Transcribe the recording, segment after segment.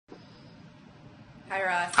Hi,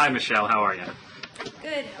 Ross. Hi, Michelle. How are you?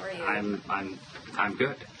 Good. How are you? I'm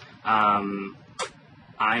good. I'm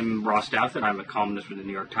Ross Douthat. I'm a columnist for the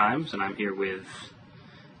New York Times, and I'm here with.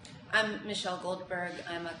 I'm Michelle Goldberg.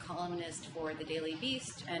 I'm a columnist for the Daily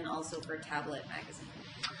Beast and also for Tablet magazine.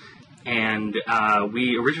 And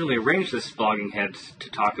we originally arranged this Blogging Head to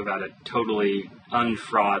talk about a totally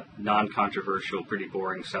unfraught, non-controversial, pretty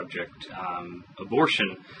boring subject,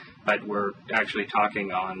 abortion. But we're actually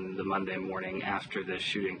talking on the Monday morning after the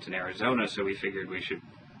shootings in Arizona, so we figured we should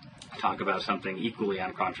talk about something equally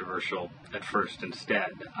uncontroversial at first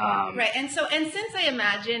instead. Right, and since I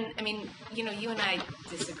imagine, you and I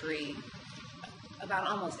disagree about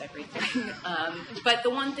almost everything, but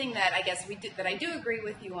the one thing that I guess that I do agree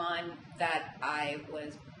with you on, that I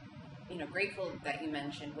was, grateful that you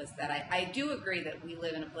mentioned, was that I do agree that we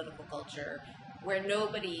live in a political culture where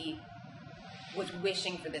nobody was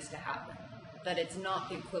wishing for this to happen, that it's not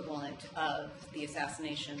the equivalent of the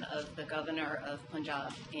assassination of the governor of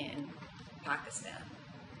Punjab in Pakistan.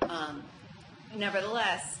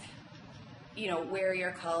 Nevertheless, where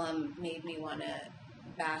your column made me want to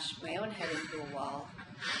bash my own head into a wall.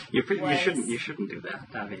 You shouldn't do that.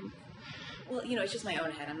 I mean, well, it's just my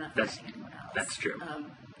own head. I'm not bashing anyone else. That's true.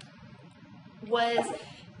 Was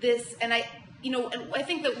this, and I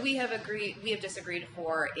think that we have disagreed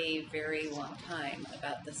for a very long time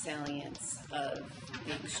about the salience of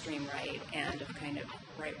the extreme right and of kind of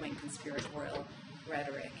right-wing conspiratorial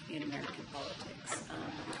rhetoric in American politics.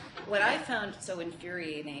 What I found so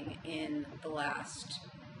infuriating in the last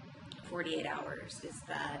 48 hours is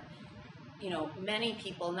that, many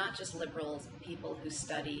people, not just liberals, people who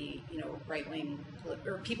study, right-wing,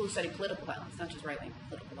 or people who study political violence, not just right-wing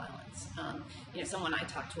political violence. Someone I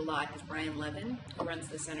talk to a lot is Brian Levin, who runs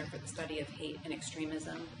the Center for the Study of Hate and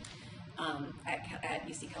Extremism at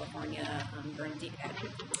UC California, the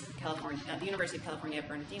University of California at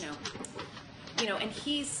Bernardino. And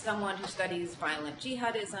he's someone who studies violent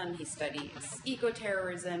jihadism, he studies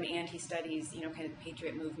eco-terrorism, and he studies, kind of the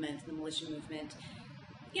patriot movement, the militia movement.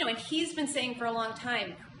 And he's been saying for a long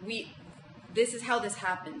time, this is how this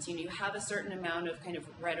happens. You have a certain amount of kind of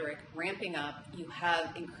rhetoric ramping up. You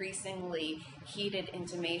have increasingly heated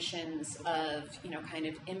intimations of, kind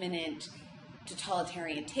of imminent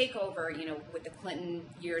totalitarian takeover. With the Clinton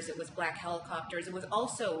years, it was black helicopters. It was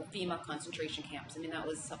also FEMA concentration camps. That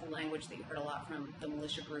was some language that you heard a lot from the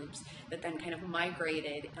militia groups that then kind of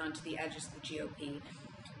migrated onto the edges of the GOP.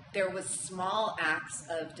 There was small acts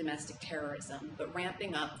of domestic terrorism, but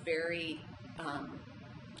ramping up very,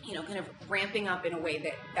 kind of ramping up in a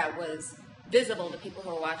way that was visible to people who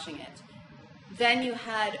were watching it. Then you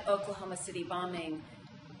had Oklahoma City bombing,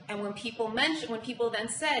 and when people then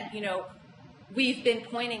said, we've been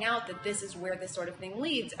pointing out that this is where this sort of thing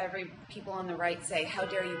leads, people on the right say, how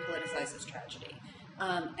dare you politicize this tragedy?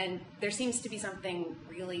 And there seems to be something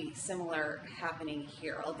really similar happening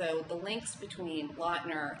here, although the links between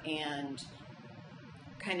Loughner and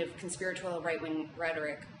kind of conspiratorial right-wing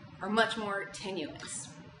rhetoric are much more tenuous.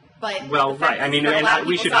 But right. I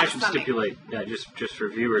should coming. stipulate, just for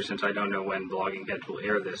viewers, since I don't know when Blogging Heads will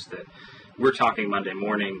air this, that we're talking Monday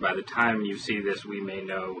morning. By the time you see this, we may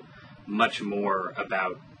know much more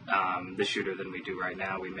about the shooter than we do right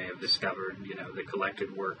now. We may have discovered, the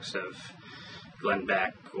collected works of Glenn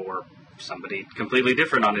Beck or somebody completely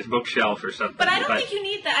different on his bookshelf or something. But I don't think you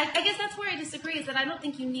need that. I guess that's where I disagree. Is that I don't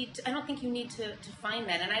think you need to find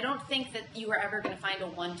that, and I don't think that you are ever going to find a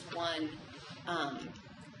one-to-one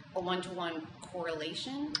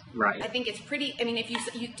correlation. Right. I think it's pretty.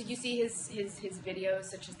 Did you see his videos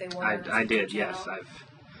such as they were? I did. Yes.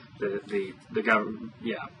 The government.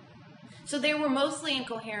 Yeah. So they were mostly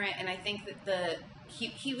incoherent, and I think that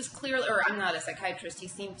he was clearly, or I'm not a psychiatrist, he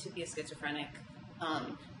seemed to be a schizophrenic,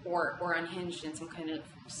 or unhinged in some kind of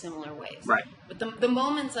similar ways. Right. But the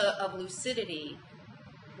moments of lucidity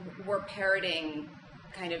were parroting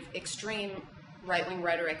kind of extreme right-wing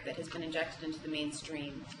rhetoric that has been injected into the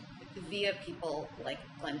mainstream via people like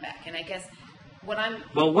Glenn Beck. And I guess what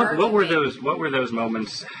were those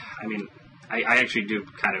moments? I actually do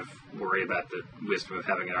kind of worry about the wisdom of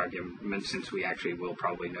having an argument, since we actually will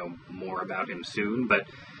probably know more about him soon. But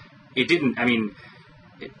it didn't.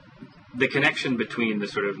 The connection between the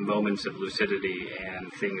sort of moments of lucidity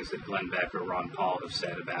and things that Glenn Beck or Ron Paul have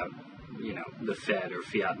said about, the Fed or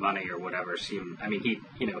fiat money or whatever seemed.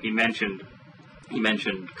 He mentioned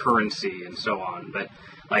currency and so on, but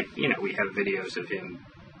we have videos of him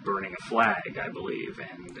burning a flag, I believe,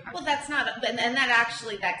 and that's not, and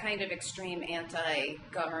that kind of extreme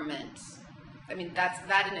anti-government.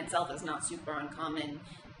 That in itself is not super uncommon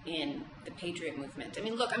in the Patriot movement. I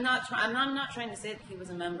mean, look, I'm not trying to say that he was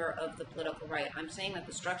a member of the political right. I'm saying that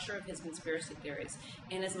the structure of his conspiracy theories,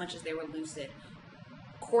 in as much as they were lucid,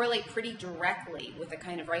 correlate pretty directly with the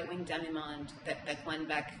kind of right-wing demimonde that Glenn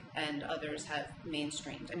Beck and others have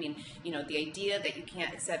mainstreamed. I mean, the idea that you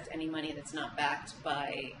can't accept any money that's not backed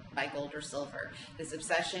by gold or silver, this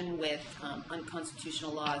obsession with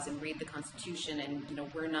unconstitutional laws and read the Constitution, and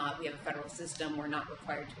we have a federal system, we're not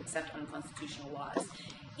required to accept unconstitutional laws.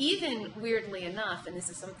 Even weirdly enough, and this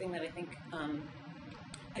is something that I think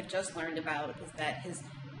I've just learned about, is that his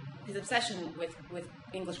obsession with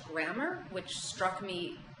English grammar, which struck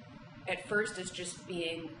me at first as just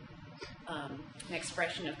being an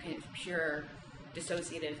expression of kind of pure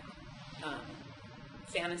dissociative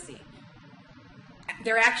fantasy.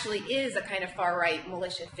 There actually is a kind of far-right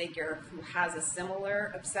militia figure who has a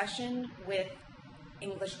similar obsession with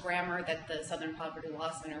English grammar that the Southern Poverty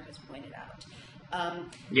Law Center has pointed out.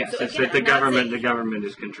 Yes, so it's again, that the government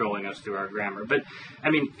is controlling us through our grammar. But, I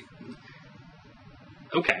mean,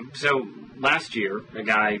 okay, so last year, a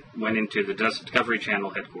guy went into the Discovery Channel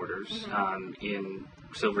headquarters in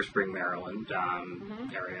Silver Spring, Maryland,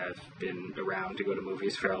 area I've been around to go to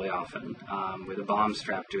movies fairly often, with a bomb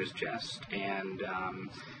strapped to his chest, and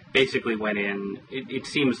basically went in. It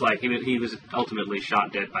seems like he was ultimately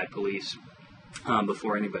shot dead by police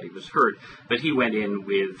before anybody was hurt, but he went in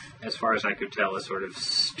with, as far as I could tell, a sort of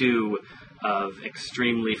stew of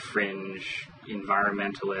extremely fringe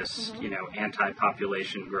environmentalist,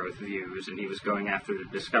 anti-population growth views, and he was going after the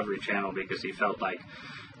Discovery Channel because he felt like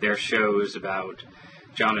their shows about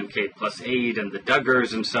John and Kate plus 8 and the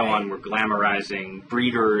Duggars and so on were glamorizing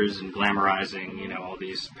breeders and glamorizing, all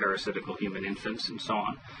these parasitical human infants and so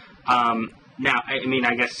on. Now, I mean,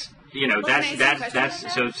 I guess,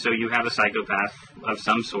 so you have a psychopath of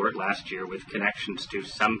some sort last year with connections to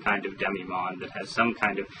some kind of demimonde that has some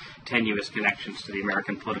kind of tenuous connections to the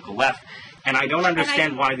American political left. And I don't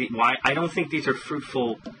understand why I don't think these are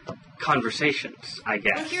fruitful conversations, I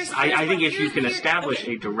guess. I think if you can establish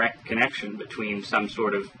a direct connection between some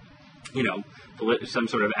sort of, some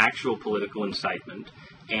sort of actual political incitement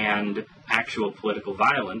and actual political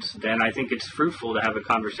violence, then I think it's fruitful to have a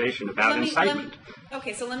conversation about incitement.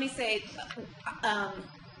 Okay, so let me say,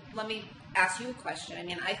 let me ask you a question. I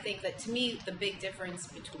mean, I think that, to me, the big difference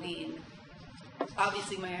between,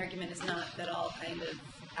 obviously my argument is not that all kind of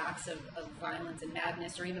acts of violence and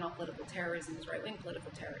madness, or even all political terrorism, is right-wing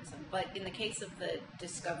political terrorism. But in the case of the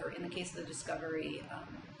Discovery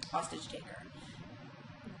hostage taker,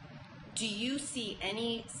 do you see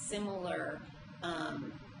any similar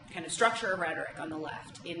kind of structure of rhetoric on the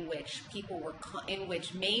left in which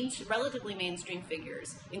relatively mainstream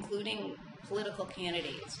figures, including political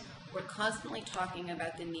candidates, were constantly talking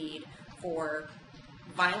about the need for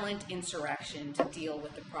violent insurrection to deal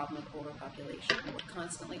with the problem of overpopulation? We're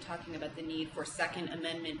constantly talking about the need for Second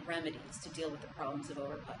Amendment remedies to deal with the problems of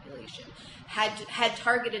overpopulation. Had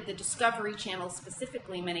targeted the Discovery Channel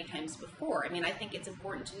specifically many times before. I mean, I think it's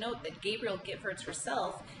important to note that Gabrielle Giffords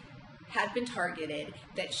herself had been targeted,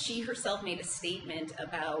 that she herself made a statement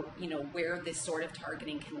about, where this sort of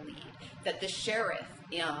targeting can lead, that the sheriff,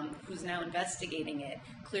 who's now investigating it,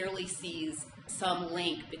 clearly sees some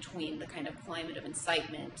link between the kind of climate of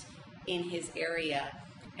incitement in his area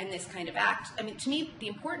and this kind of act. I mean, to me, the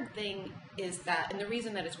important thing is that, and the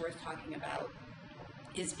reason that it's worth talking about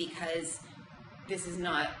is because this is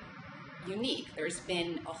not unique. There's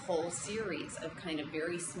been a whole series of kind of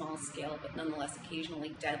very small scale, but nonetheless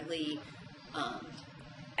occasionally deadly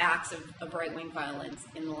acts of right-wing violence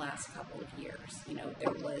in the last couple of years.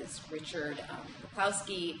 There was Richard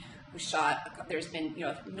Bukowski, who shot, there's been,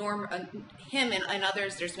 him and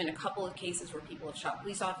others, there's been a couple of cases where people have shot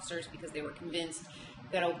police officers because they were convinced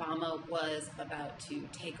that Obama was about to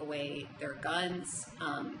take away their guns.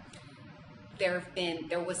 There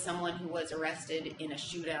was someone who was arrested in a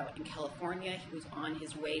shootout in California. He was on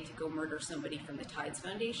his way to go murder somebody from the Tides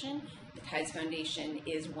Foundation. The Tides Foundation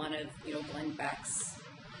is one of, Glenn Beck's,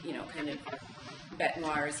 kind of bête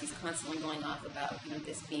noirs. He's constantly going off about,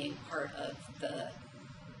 this being part of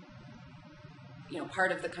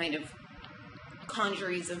the kind of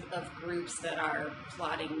congeries of groups that are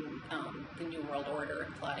plotting the New World Order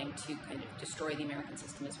and plotting to kind of destroy the American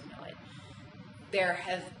system as we know it. There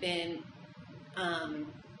have been and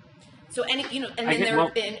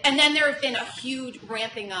then there have been a huge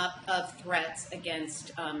ramping up of threats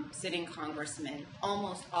against sitting congressmen,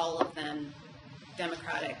 almost all of them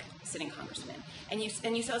Democratic sitting congressmen. And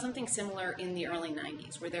you saw something similar in the early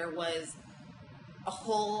 90s, where there was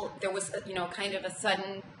kind of a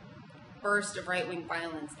sudden burst of right-wing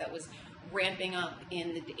violence that was ramping up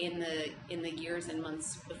in the years and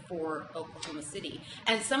months before Oklahoma City.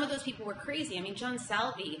 And some of those people were crazy. I mean, John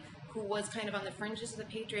Salvi, who was kind of on the fringes of the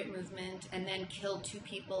Patriot movement and then killed 2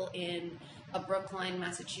 people in a Brookline,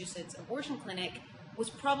 Massachusetts abortion clinic, was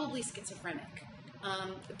probably schizophrenic.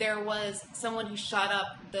 There was someone who shot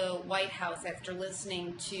up the White House after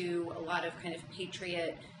listening to a lot of kind of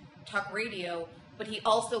Patriot talk radio, but he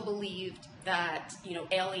also believed that, you know,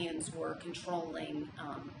 aliens were controlling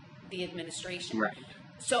the administration. Right.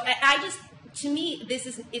 So I just, to me,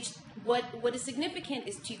 what is significant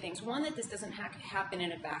is 2 things. One, that this doesn't happen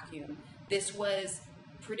in a vacuum. This was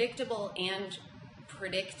predictable and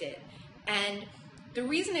predicted. And the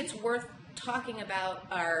reason it's worth talking about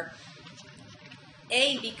are,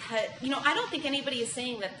 because, you know, I don't think anybody is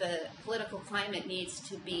saying that the political climate needs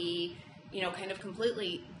to be, you know, kind of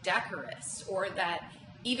completely decorous, or that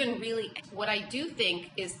even really, what I do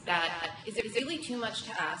think is that is it really too much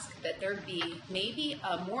to ask that there be maybe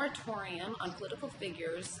a moratorium on political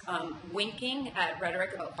figures winking at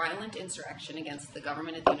rhetoric about violent insurrection against the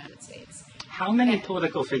government of the United States. How many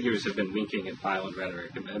political figures have been winking at violent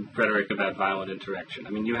rhetoric about violent insurrection?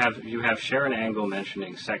 I mean, you have Sharon Angle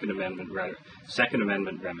mentioning Second Amendment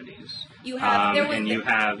remedies. You have a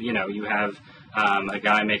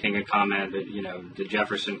guy making a comment that, you know, the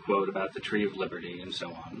Jefferson quote about the Tree of Liberty and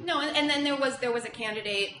so on. No, and then there was a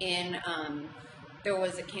candidate in a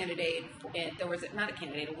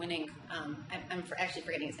winning. I'm actually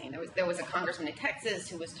forgetting his name. There was a congressman in Texas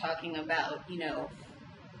who was talking about, you know,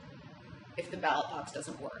 if the ballot box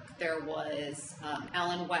doesn't work. There was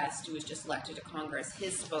Alan West, who was just elected to Congress,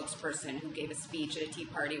 his spokesperson, who gave a speech at a Tea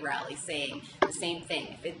Party rally saying the same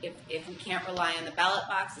thing. If we can't rely on the ballot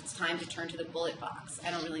box, it's time to turn to the bullet box. I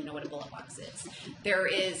don't really know what a bullet box is. There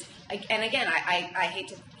is, and again, I hate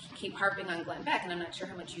to keep harping on Glenn Beck, and I'm not sure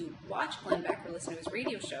how much you watch Glenn Beck or listen to his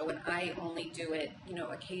radio show, and I only do it, you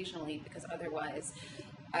know, occasionally, because otherwise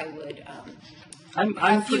I would. I'm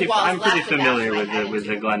pretty familiar with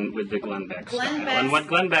the Glenn Beck style. And what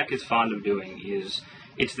Glenn Beck is fond of doing is,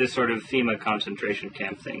 it's this sort of FEMA concentration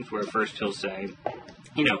camp things, where first he'll say,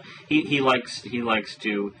 you know, he likes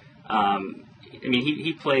to. I mean,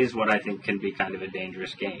 he plays what I think can be kind of a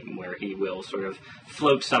dangerous game, where he will sort of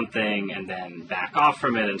float something and then back off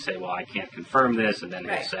from it and say, well, I can't confirm this, and then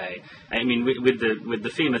he'll say, I mean, with the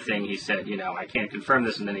FEMA thing, he said, you know, I can't confirm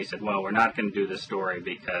this, and then he said, well, we're not going to do this story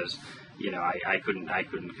because, you know, I couldn't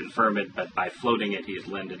confirm it, but by floating it, he's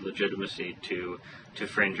lended legitimacy to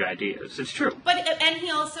fringe ideas. It's true. And he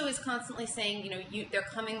also is constantly saying, you know, they're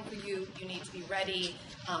coming for you. You need to be ready.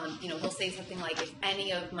 You know, he'll say something like, if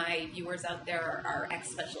any of my viewers out there are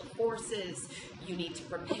ex-special forces, you need to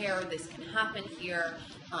prepare. This can happen here.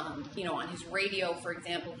 You know, on his radio, for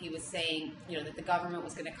example, he was saying, you know, that the government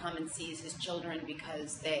was going to come and seize his children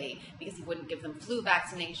because he wouldn't give them flu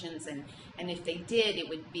vaccinations, and if they did, it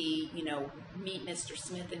would be, you know, meet Mr.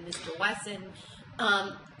 Smith and Mr. Wesson.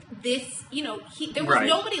 This, you know, there was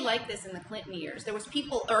nobody like this in the Clinton years. There was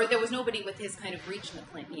nobody with his kind of reach in the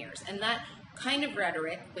Clinton years. And that kind of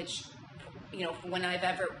rhetoric, which, you know, when I've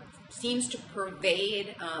ever, seems to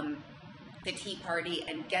pervade the Tea Party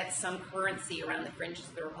and get some currency around the fringes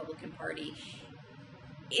of the Republican Party,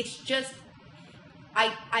 it's just,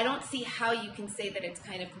 I don't see how you can say that it's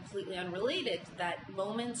kind of completely unrelated, that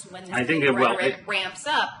moments when this rhetoric ramps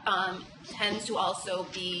up tends to also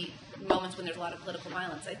be moments when there's a lot of political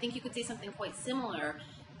violence. I think you could say something quite similar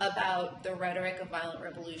about the rhetoric of violent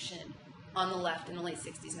revolution on the left in the late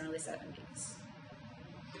 60s and early 70s.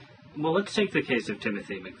 Well, let's take the case of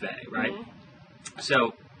Timothy McVeigh, right? Mm-hmm.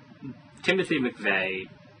 So, Timothy McVeigh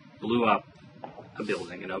blew up a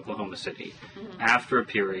building in Oklahoma City after a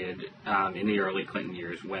period in the early Clinton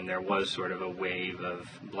years when there was sort of a wave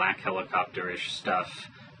of black helicopter-ish stuff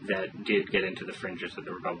that did get into the fringes of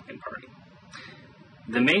the Republican Party.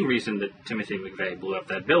 The main reason that Timothy McVeigh blew up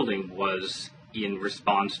that building was in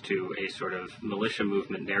response to a sort of militia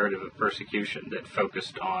movement narrative of persecution that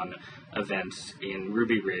focused on events in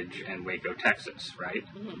Ruby Ridge and Waco, Texas, right?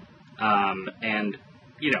 Mm-hmm. And,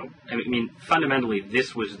 you know, I mean, fundamentally,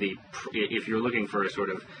 this was if you're looking for a sort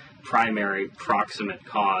of primary proximate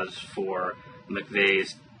cause for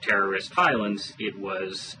McVeigh's terrorist violence, it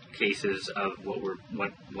was cases of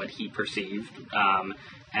what he perceived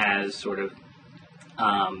as sort of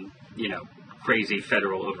you know, crazy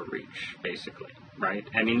federal overreach, basically, right?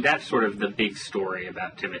 I mean, that's sort of the big story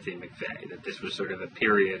about Timothy McVeigh, that this was sort of a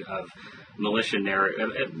period of militia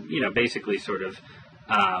narrative, you know, basically sort of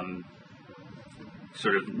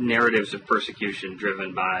narratives of persecution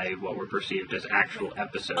driven by what were perceived as actual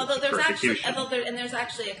episodes of persecution. There's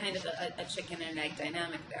actually a kind of a chicken and egg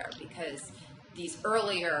dynamic there, because these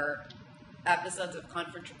earlier episodes of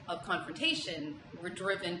confrontation were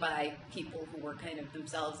driven by people who were kind of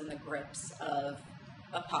themselves in the grips of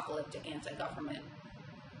apocalyptic anti-government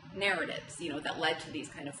narratives, that led to these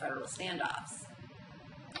kind of federal standoffs.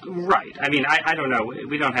 Right. I mean, I don't know.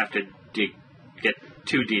 We don't have to get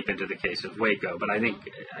too deep into the case of Waco, but I think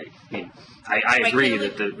I agree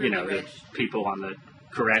that the people on the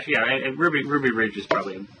crash. Yeah, and Ruby Ridge is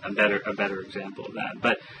probably a better example of that.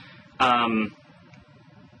 But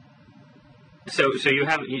so you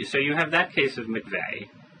have that case of McVeigh,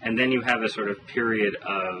 and then you have a sort of period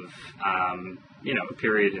of a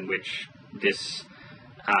period in which this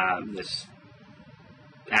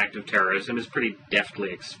act of terrorism is pretty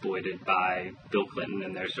deftly exploited by Bill Clinton,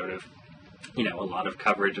 and there's sort of a lot of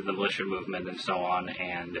coverage of the militia movement and so on,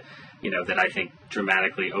 and that I think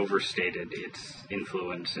dramatically overstated its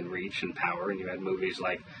influence and reach and power. And you had movies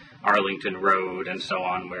like Arlington Road and so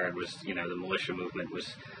on, where it was the militia movement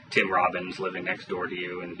was Tim Robbins living next door to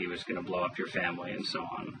you, and he was going to blow up your family and so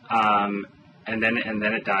on. And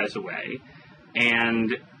then it dies away,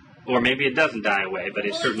 or maybe it doesn't die away, but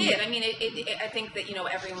it certainly did. I mean, I think that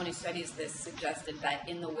everyone who studies this suggested that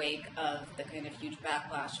in the wake of the kind of huge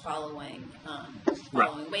backlash following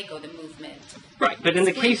Waco, the movement. Right, but in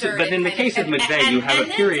the case of McVeigh, you have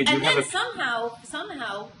a period.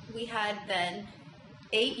 Somehow we had then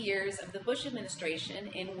 8 years of the Bush administration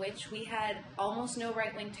in which we had almost no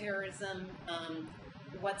right-wing terrorism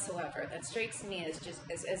whatsoever. That strikes me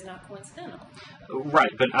as not coincidental.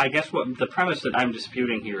 Right, but I guess what the premise that I'm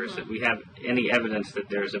disputing here is that we have any evidence that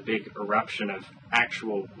there's a big eruption of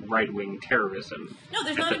actual right-wing terrorism. No,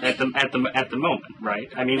 there's not at the moment,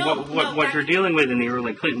 right? I mean, what you're dealing with in the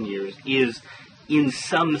early Clinton years is, in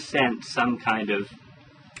some sense, some kind of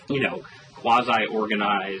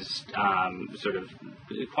quasi-organized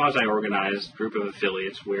group of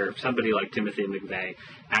affiliates where somebody like Timothy McVeigh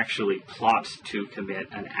actually plots to commit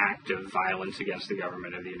an act of violence against the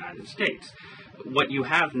government of the United States. What you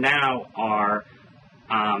have now are,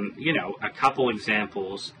 a couple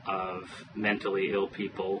examples of mentally ill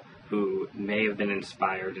people who may have been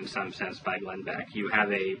inspired in some sense by Glenn Beck. You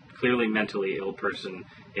have a clearly mentally ill person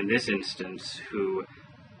in this instance who,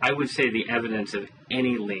 I would say the evidence of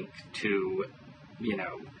any link to,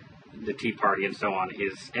 the Tea Party and so on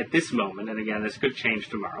is, at this moment, and again, this could change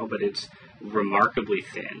tomorrow, but it's remarkably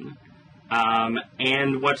thin. And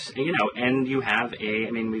you have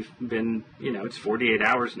we've been, it's 48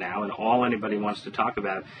 hours now, and all anybody wants to talk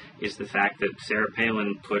about is the fact that Sarah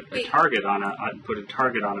Palin put a target on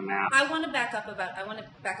a map. I want to back up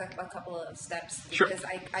a couple of steps, because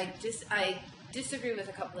I disagree with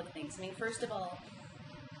a couple of things. I mean, first of all,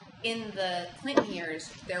 in the Clinton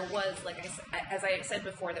years, there was, as I said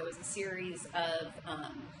before, there was a series of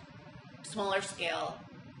smaller scale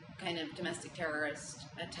kind of domestic terrorist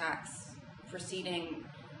attacks preceding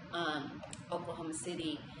Oklahoma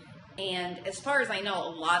City. And as far as I know,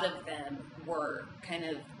 a lot of them were kind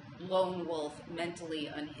of lone wolf,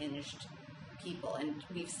 mentally unhinged people. And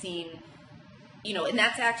we've seen, and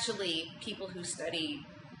that's actually people who study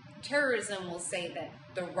terrorism will say that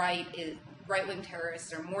the right-wing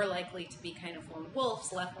terrorists are more likely to be kind of lone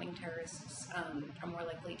wolves. Left-wing terrorists are more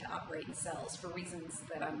likely to operate in cells for reasons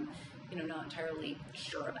that I'm, not entirely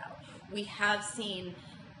sure about. We have seen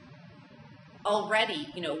already,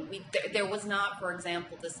 there was not, for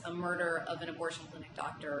example, a murder of an abortion clinic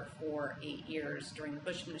doctor for 8 years during the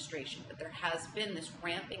Bush administration, but there has been this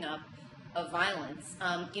ramping up of violence.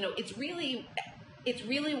 It's really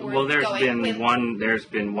worth well, there's going been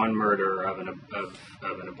one murder of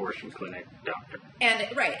an abortion clinic doctor, and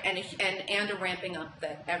a ramping up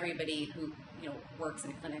that everybody who works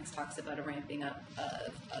in clinics talks about, a ramping up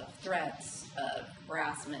of threats, of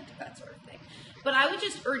harassment, that sort of thing. But I would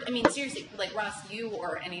just urge, seriously, like Ross, you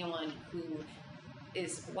or anyone who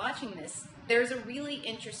is watching this, there's a really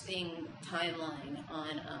interesting timeline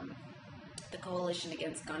on the Coalition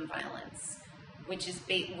Against Gun Violence, which is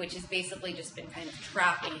basically just been kind of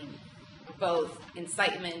tracking both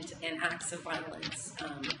incitement and acts of violence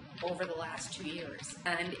over the last 2 years,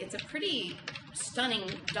 and it's a pretty stunning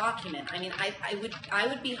document. I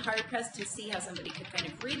would be hard pressed to see how somebody could kind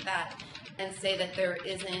of read that and say that there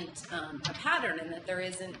isn't a pattern and that there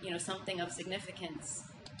isn't something of significance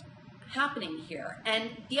happening here. And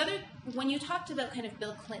the other, when you talked about kind of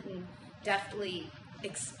Bill Clinton deftly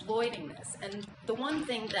exploiting this, and the one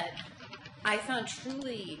thing that I found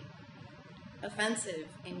truly offensive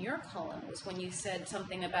in your column was when you said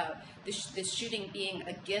something about this shooting being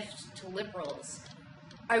a gift to liberals.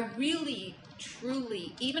 I really,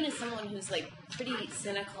 truly, even as someone who's pretty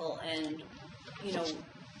cynical and,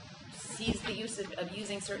 sees the use of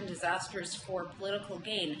using certain disasters for political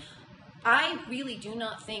gain, I really do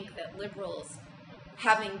not think that liberals,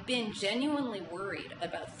 having been genuinely worried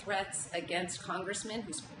about threats against congressmen,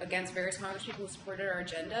 against various congresspeople who supported our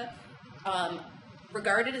agenda,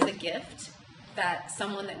 regard it as a gift that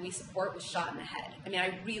someone that we support was shot in the head. I mean,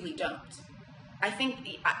 I really don't. I think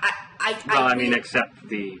except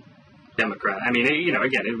the Democrat. I mean,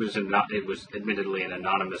 again, it was admittedly an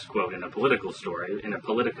anonymous quote in a Politico story,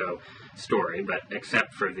 but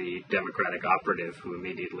except for the Democratic operative who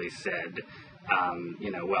immediately said,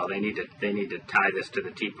 well, they need to tie this to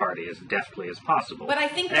the Tea Party as deftly as possible. But I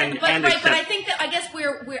think that, I guess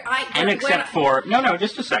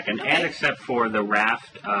just a second, okay. And except for the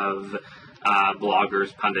raft of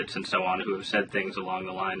bloggers, pundits, and so on who have said things along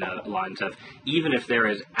the lines of, even if there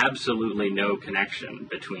is absolutely no connection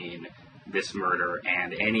between this murder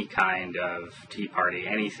and any kind of Tea Party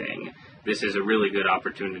anything, this is a really good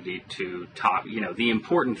opportunity to talk. The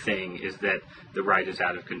important thing is that the right is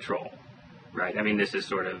out of control, right? I mean, this is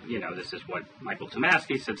sort of, this is what Michael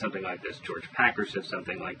Tomasky said, something like this, George Packer said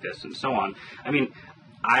something like this, and so on. I mean,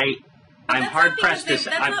 I'm hard pressed to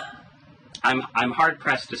say. I'm hard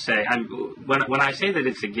pressed to say. When I say that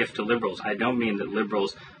it's a gift to liberals, I don't mean that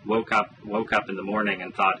liberals woke up in the morning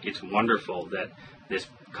and thought it's wonderful that this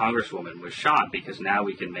congresswoman was shot because now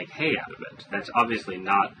we can make hay out of it. That's obviously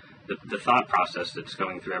not the thought process that's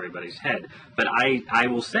going through everybody's head. But I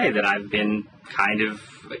will say that I've been kind of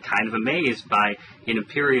amazed by, in a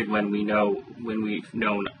period when we've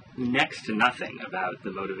known next to nothing about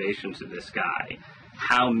the motivations of this guy,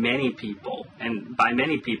 how many people, and by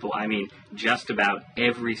many people I mean just about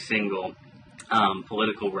every single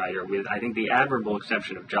political writer, with I think the admirable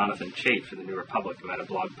exception of Jonathan Chait for the New Republic, who had a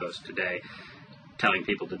blog post today telling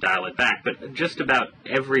people to dial it back, but just about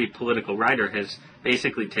every political writer has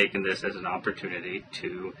basically taken this as an opportunity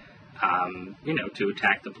to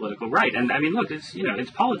attack the political right. And I mean, look,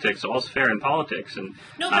 it's politics, all's fair in politics. And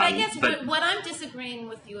no, but I guess what I'm disagreeing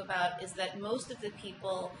with you about is that most of the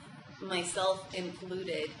people, myself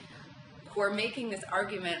included, who are making this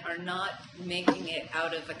argument are not making it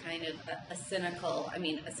out of a kind of a cynical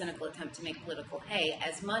attempt to make political hay,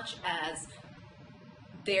 as much as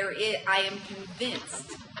I am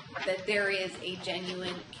convinced that there is a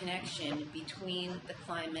genuine connection between the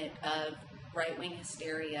climate of right-wing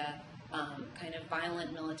hysteria, kind of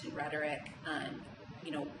violent militant rhetoric,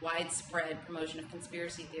 widespread promotion of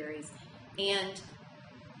conspiracy theories, and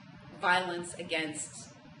violence against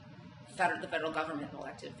the federal government and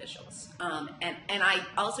elected officials. And I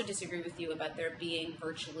also disagree with you about there being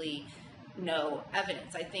virtually no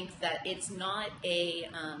evidence. I think that it's not a...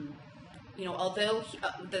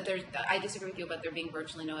 I disagree with you about there being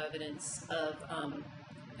virtually no evidence of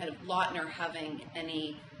kind of Loughner having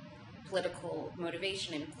any political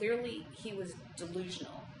motivation, and clearly he was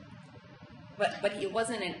delusional. But it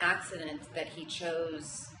wasn't an accident that he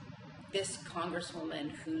chose this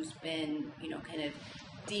congresswoman who's been, kind of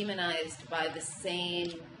demonized by the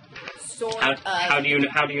same sort of... How do you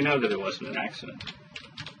know that it wasn't an accident?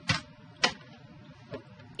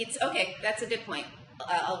 It's okay. That's a good point.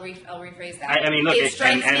 I'll rephrase that. I mean, look,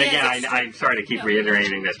 and again, I'm sorry to keep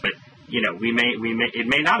reiterating this, but it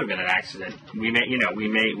may not have been an accident. We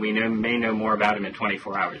may know more about him in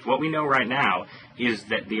 24 hours. What we know right now is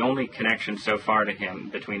that the only connection so far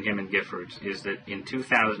between him and Giffords is that in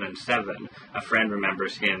 2007, a friend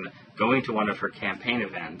remembers him going to one of her campaign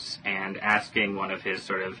events and asking one of his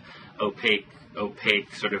sort of opaque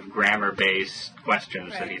sort of grammar-based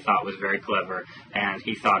questions that he thought was very clever, and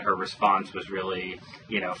he thought her response was really,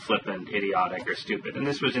 flippant, idiotic, or stupid. And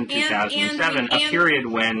this was in 2007, a period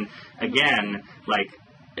when, again,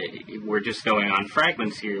 we're just going on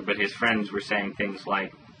fragments here, but his friends were saying things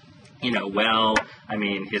like, his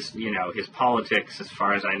politics, as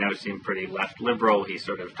far as I know, seemed pretty left liberal. He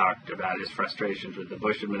sort of talked about his frustrations with the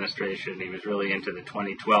Bush administration. He was really into the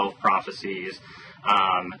 2012 prophecies,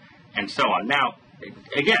 and so on. Now,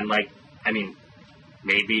 again,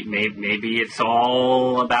 maybe it's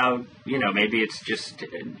all about, maybe it's just,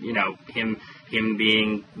 him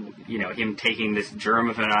being, him taking this germ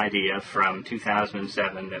of an idea from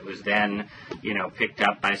 2007 that was then, picked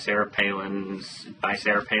up by Sarah Palin's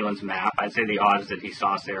map. I'd say the odds that he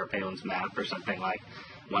saw Sarah Palin's map are something like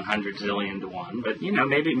 100 zillion to 1, but,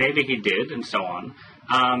 maybe he did, and so on.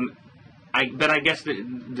 But I guess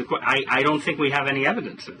I don't think we have any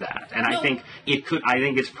evidence of that, and I think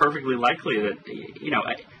it's perfectly likely that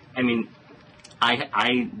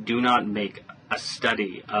I do not make a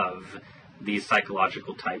study of these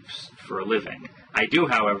psychological types for a living. I do,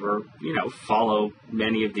 however, follow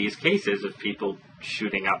many of these cases of people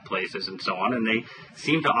shooting up places and so on, and they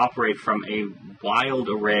seem to operate from a wild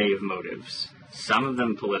array of motives. some of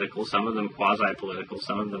them political, some of them quasi-political,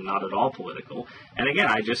 some of them not at all political. And again,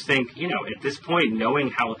 I just think, at this point, knowing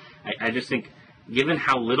how, I just think, given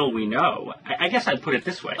how little we know, I guess I'd put it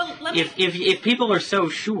this way: if people are so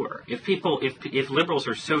sure, if liberals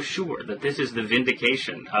are so sure that this is the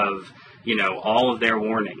vindication of all of their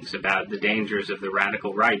warnings about the dangers of the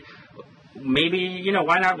radical right, maybe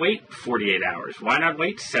why not wait 48 hours? Why not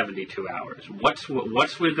wait 72 hours? What's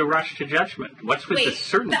with the rush to judgment? What's with the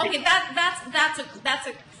certainty? Okay, that's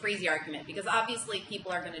a crazy argument, because obviously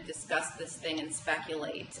people are going to discuss this thing and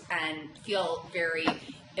speculate and feel very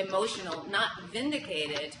emotional, not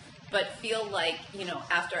vindicated, but feel like,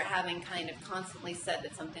 after having kind of constantly said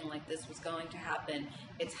that something like this was going to happen,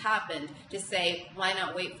 it's happened, to say, why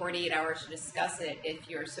not wait 48 hours to discuss it if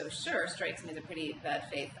you're so sure, strikes me as a pretty bad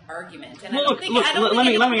faith argument. And well,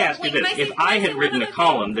 let me ask you this. If I had written a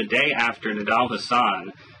column the day after Nidal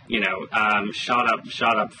Hassan, shot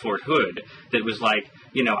up Fort Hood, that was like,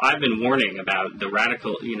 I've been warning about the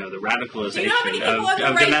radicalization of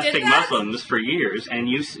domestic Muslims for years, and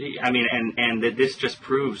and that this just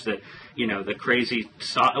proves that, the crazy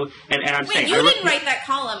and I'm saying, you didn't write that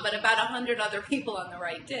column, but about 100 other people on the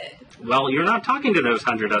right did. Well, you're not talking to those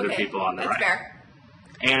 100 other people on the right. That's fair.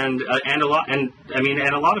 And a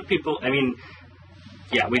lot of people,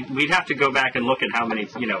 yeah, we'd have to go back and look at how many,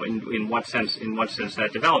 in what sense that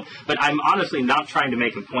developed. But I'm honestly not trying to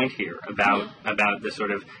make a point here about the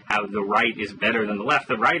sort of how the right is better than the left.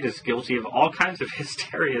 The right is guilty of all kinds of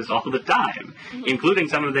hysterias all the time, including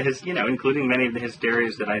some of including many of the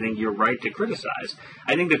hysterias that I think you're right to criticize.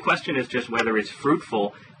 I think the question is just whether it's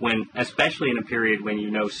fruitful when, especially in a period when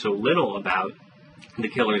you know so little about the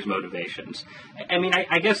killer's motivations.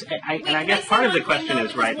 I guess part of the question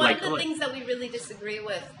is, right, one of the things that we really disagree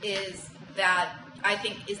with is that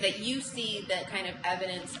you see the kind of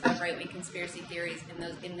evidence of right-wing conspiracy theories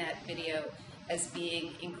in that video as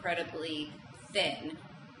being incredibly thin.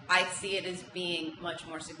 I see it as being much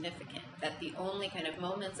more significant, that the only kind of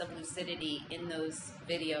moments of lucidity in those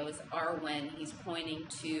videos are when he's pointing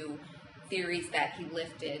to theories that he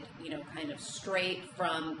lifted, kind of straight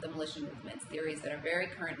from the militia movements, theories that are very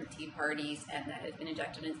current with Tea Parties and that have been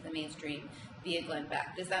injected into the mainstream via Glenn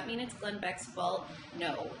Beck. Does that mean it's Glenn Beck's fault?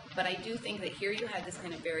 No. But I do think that here you had this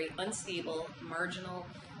kind of very unstable, marginal,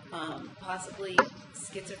 possibly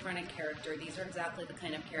schizophrenic character. These are exactly the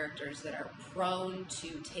kind of characters that are prone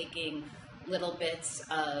to taking little bits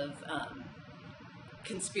of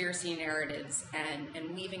conspiracy narratives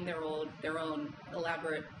and weaving their own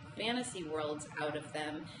elaborate fantasy worlds out of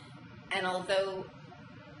them. And although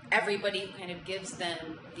everybody who kind of gives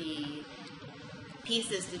them the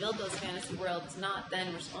pieces to build those fantasy worlds not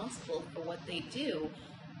then responsible for what they do,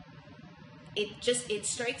 it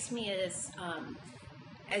strikes me as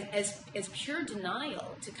pure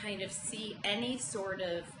denial to kind of see any sort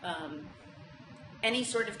of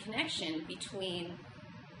connection between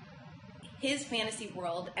his fantasy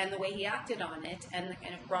world and the way he acted on it and the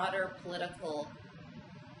kind of broader political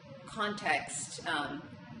context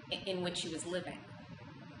in which he was living.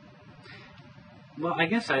 Well, I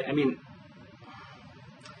guess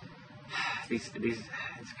these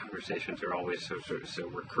conversations are always so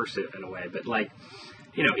recursive in a way. But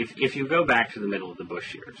if you go back to the middle of the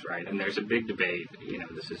Bush years, right, and there's a big debate.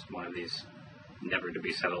 This is one of these never to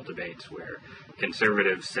be settled debates where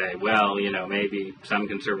conservatives say, well, maybe some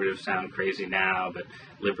conservatives sound crazy now, but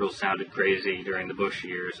liberals sounded crazy during the Bush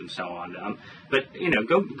years and so on. But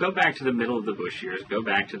go back to the middle of the Bush years, go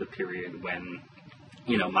back to the period when,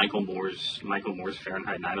 Michael Moore's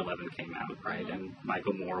Fahrenheit 9/11 came out, right? And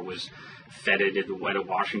Michael Moore was feted at a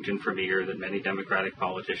Washington premiere that many Democratic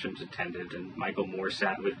politicians attended, and Michael Moore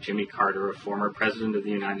sat with Jimmy Carter, a former president of the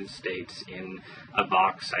United States, in a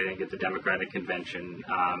box, I think, at the Democratic convention.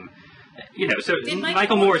 So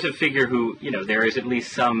Michael Moore is a figure who, there is at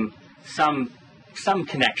least some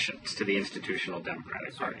connections to the institutional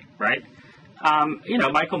Democratic Party, right?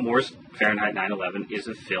 Michael Moore's Fahrenheit 9/11 is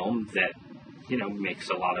a film that makes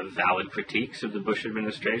a lot of valid critiques of the Bush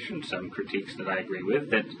administration, some critiques that I agree with,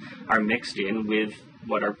 that are mixed in with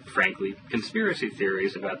what are, frankly, conspiracy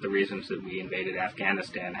theories about the reasons that we invaded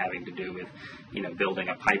Afghanistan, having to do with, building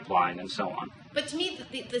a pipeline and so on. But to me,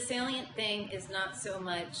 the salient thing is not so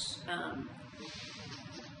much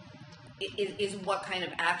is what kind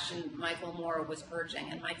of action Michael Moore was urging.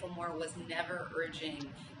 And Michael Moore was never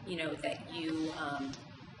urging, that you,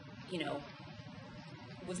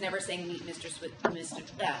 was never saying meet Mr. Smith,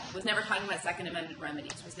 was never talking about Second Amendment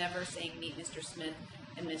remedies, was never saying meet Mr. Smith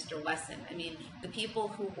and Mr. Wesson. I mean, the people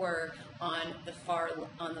who were on the far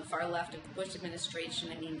left of the Bush administration,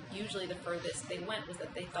 I mean, usually the furthest they went was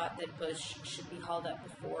that they thought that Bush should be hauled up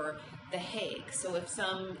before The Hague. So if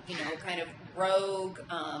some, kind of rogue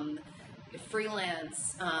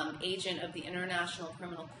freelance agent of the International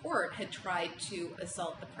Criminal Court had tried to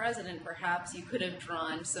assault the president, perhaps you could have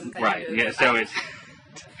drawn some kind of... Yeah, so it's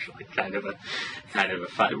actually kind of a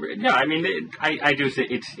fun... No, I mean, I do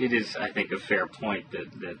think it is, I think, a fair point that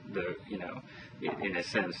the in a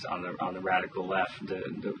sense, on the radical left,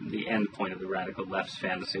 the end point of the radical left's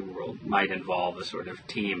fantasy world might involve a sort of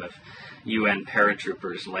team of UN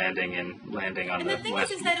paratroopers landing on the West. And the thing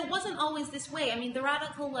is that it wasn't always this way. I mean, the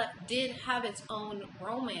radical left did have its own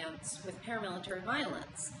romance with paramilitary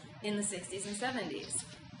violence in the 60s and 70s.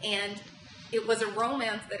 And it was a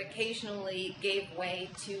romance that occasionally gave way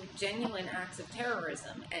to genuine acts of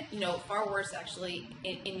terrorism, and far worse actually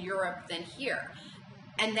in Europe than here.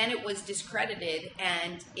 And then it was discredited,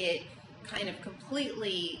 and it kind of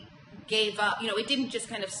completely gave up. It didn't just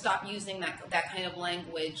kind of stop using that kind of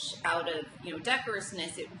language out of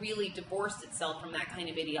decorousness. It really divorced itself from that kind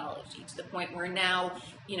of ideology to the point where now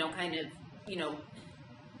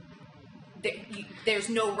there's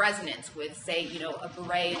no resonance with, say, a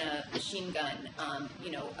beret and a machine gun.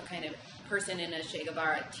 A kind of person in a Che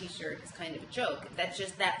Guevara T-shirt is kind of a joke. That's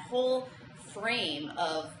just that whole frame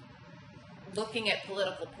of looking at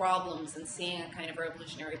political problems and seeing a kind of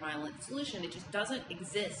revolutionary violent solution. It just doesn't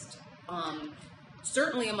exist,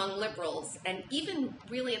 certainly among liberals, and even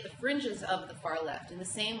really at the fringes of the far left, in the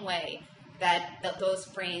same way that those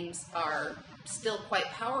frames are still quite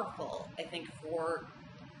powerful, I think, for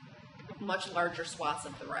much larger swaths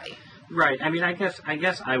of the right. Right. I mean, I guess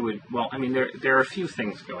I would. Well, I mean, there are a few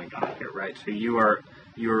things going on here, right? So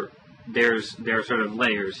there are sort of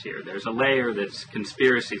layers here. There's a layer that's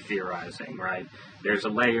conspiracy theorizing, right? There's a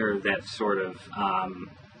layer that's sort of,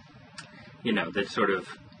 that's sort of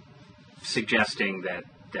suggesting that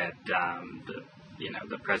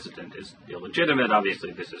the president is illegitimate.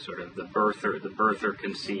 Obviously, this is sort of the birther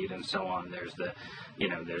conceit, and so on. There's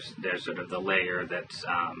there's sort of the layer that's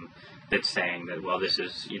saying that, well, this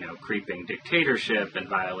is creeping dictatorship and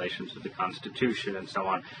violations of the Constitution and so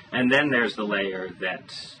on. And then there's the layer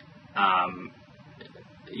that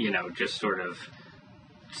just sort of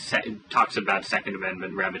talks about Second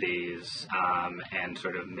Amendment remedies and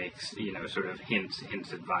sort of makes sort of hints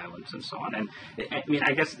at violence and so on. And I mean,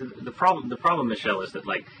 I guess the problem, Michelle, is that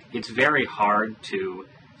it's very hard to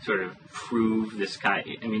sort of prove this guy.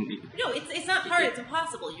 I mean, no, it's not hard. It's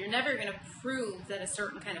impossible. You're never going to prove that a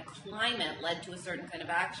certain kind of climate led to a certain kind of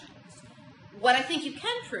actions. What I think you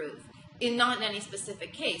can prove, not in any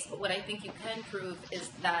specific case, but what I think you can prove is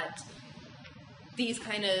that this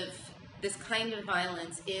kind of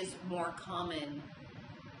violence is more common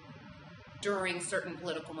during certain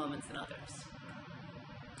political moments than others.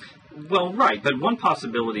 Well, right, but one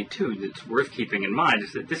possibility, too, that's worth keeping in mind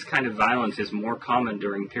is that this kind of violence is more common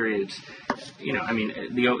during periods, I mean,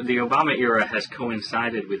 the Obama era has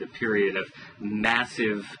coincided with a period of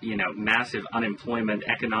massive unemployment,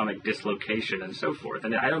 economic dislocation, and so forth.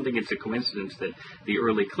 And I don't think it's a coincidence that the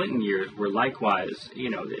early Clinton years were likewise,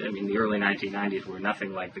 the early 1990s were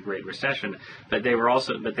nothing like the Great Recession, but they were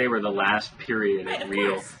the last period of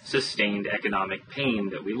real sustained economic pain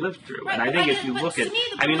that we lived through. Right, and I think if you look at,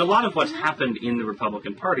 a lot of what's happened in the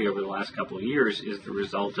Republican Party over the last couple of years is the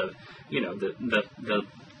result of,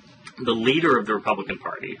 the leader of the Republican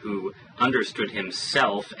Party, who understood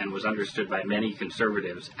himself and was understood by many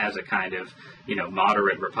conservatives as a kind of,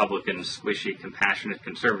 moderate Republican, squishy, compassionate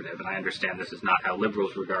conservative. And I understand this is not how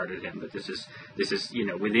liberals regarded him, but this is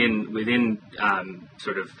within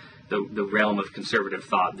sort of the realm of conservative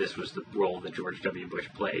thought. This was the role that George W. Bush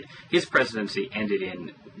played. His presidency ended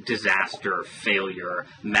in disaster, failure,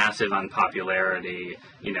 massive unpopularity,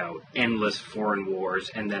 endless foreign wars,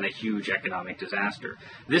 and then a huge economic disaster.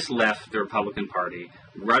 This left the Republican Party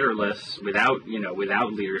rudderless, without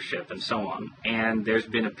leadership and so on. And there's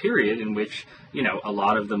been a period in which, a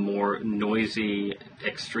lot of the more noisy,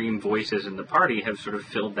 extreme voices in the party have sort of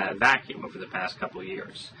filled that vacuum over the past couple of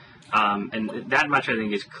years. And that much, I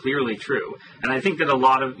think, is clearly true. And I think that a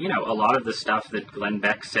lot of the stuff that Glenn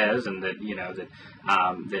Beck says and that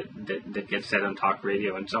gets said on talk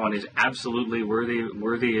radio and so on is absolutely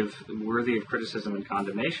worthy of criticism and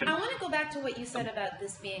condemnation. I want to go back to what you said about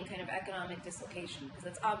this being kind of economic dislocation, because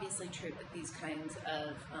it's obviously true that these kinds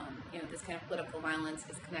of this kind of political violence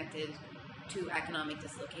is connected to economic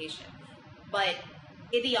dislocation. But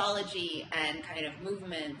ideology and kind of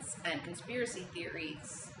movements and conspiracy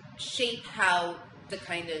theories shape how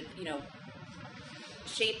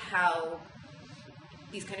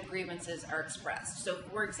these kind of grievances are expressed. So,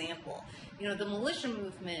 for example, the militia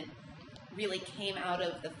movement really came out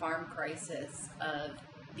of the farm crisis of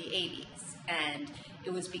the 80s, and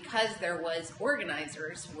it was because there was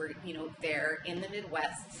organizers who were, there in the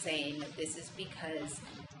Midwest saying that this is because,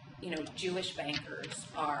 Jewish bankers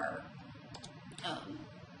are,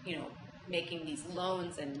 making these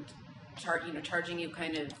loans and charging you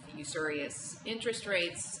kind of usurious interest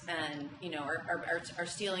rates and, are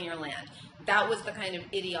stealing your land. That was the kind of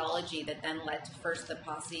ideology that then led to first the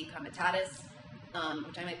Posse Comitatus,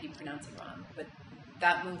 which I might be pronouncing wrong, but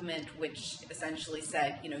that movement, which essentially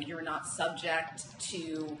said, you're not subject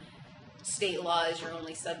to state laws, you're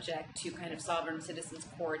only subject to kind of sovereign citizens'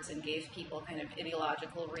 courts, and gave people kind of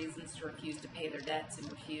ideological reasons to refuse to pay their debts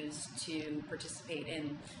and refuse to participate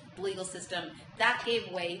in the legal system. That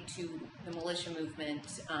gave way to the militia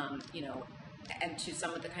movement, and to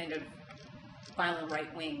some of the kind of violent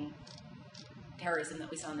right-wing terrorism that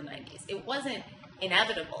we saw in the 90s. It wasn't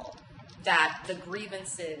inevitable that the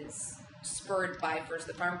grievances spurred by first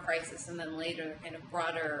the farm crisis and then later the kind of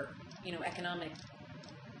broader, economic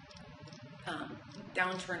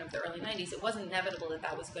downturn of the early 90s, it wasn't inevitable that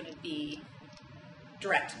that was going to be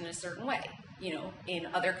directed in a certain way. In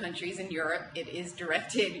other countries in Europe, it is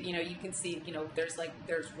directed, you can see, there's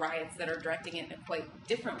riots that are directing it in a quite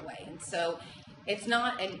different way. And so it's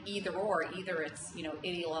not an either or. Either it's,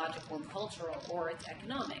 ideological and cultural, or it's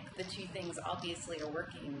economic. The two things obviously are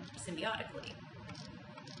working symbiotically.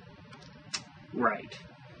 Right.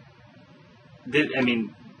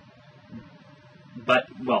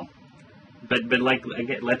 But like,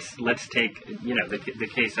 again, let's take the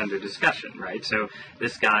case under discussion, right? So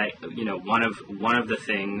this guy, one of the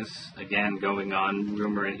things, again, going on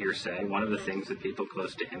rumor and hearsay, one of the things that people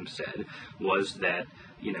close to him said was that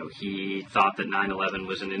he thought that 9/11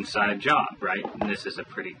 was an inside job, right? And this is a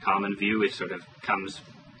pretty common view. It sort of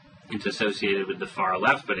it's associated with the far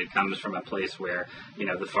left, but it comes from a place where,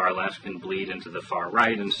 the far left can bleed into the far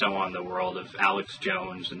right and so on, the world of Alex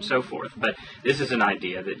Jones and so forth. But this is an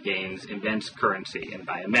idea that gains immense currency, and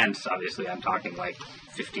by immense, obviously, I'm talking like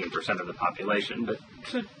 15% of the population, but,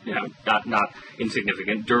 not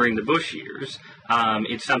insignificant during the Bush years.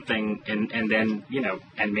 It's something, and then,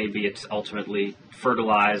 and maybe it's ultimately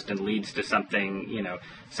fertilized and leads to something,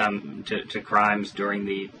 to crimes during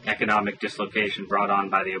the economic dislocation brought on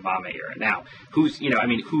by the Obama era. Now,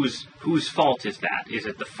 whose fault is that? Is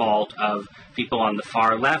it the fault of people on the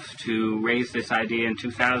far left who raised this idea in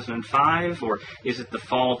 2005, or is it the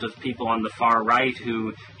fault of people on the far right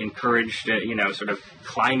who encouraged, sort of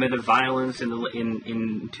climate of violence in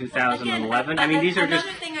 2011? Again, these are another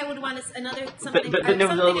just thing I would want to something. But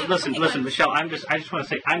no, listen, Michelle. I just want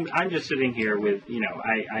to say I'm just sitting here with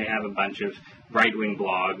I have a bunch of right-wing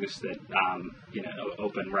blogs that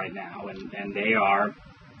open right now, and they are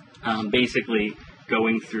basically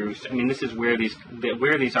going through. This is where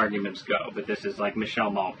these arguments go. But this is like Michelle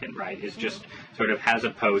Malkin, right? Is just sort of has a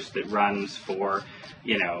post that runs for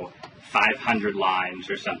 500 lines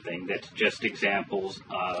or something. That's just examples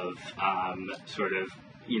of sort of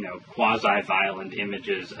quasi-violent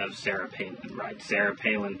images of Sarah Palin, right? Sarah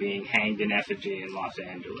Palin being hanged in effigy in Los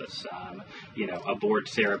Angeles, abort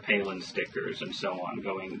Sarah Palin stickers and so on,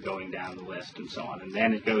 going down the list and so on. And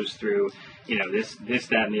then it goes through, this,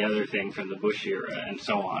 that, and the other thing from the Bush era and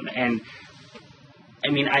so on. And,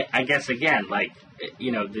 I guess, again, like,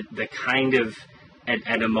 the kind of,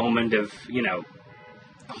 at a moment of,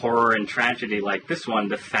 horror and tragedy like this one,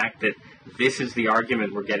 the fact that this is the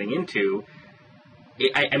argument we're getting into,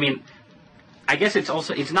 I guess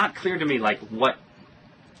it's not clear to me, like, what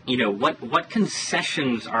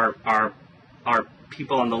concessions are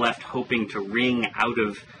people on the left hoping to wring out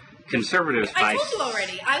of conservatives I told you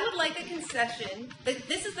already. I would like a concession.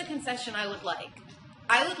 This is the concession I would like.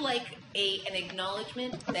 I would like an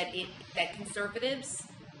acknowledgement that conservatives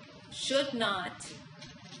should not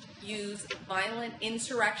use violent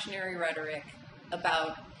insurrectionary rhetoric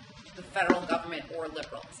about the federal government or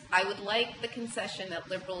liberals. I would like the concession that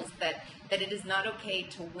liberals, that it is not okay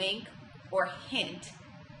to wink or hint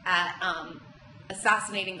at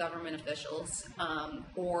assassinating government officials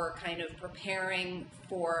or kind of preparing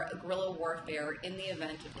for a guerrilla warfare in the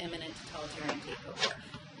event of imminent totalitarian takeover.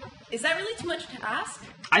 Is that really too much to ask?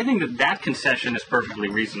 I think that concession is perfectly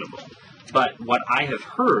reasonable. But what I have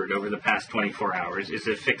heard over the past 24 hours is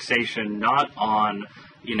a fixation not on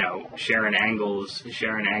Sharon Angle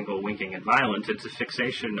winking at violence. It's a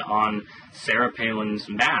fixation on Sarah Palin's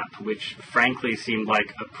map, which frankly seemed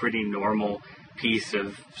like a pretty normal piece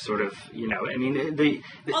of sort of, the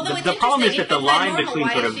problem is that the line between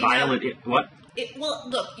sort of violent... Well,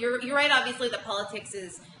 look, you're right, obviously, that politics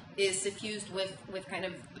is is suffused with kind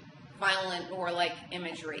of violent or like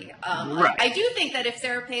imagery. Right. I do think that if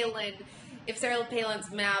Sarah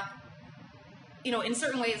Palin's map, in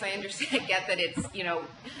certain ways I understand, get that it's,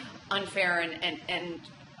 unfair and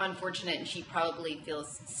unfortunate, and she probably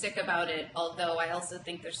feels sick about it, although I also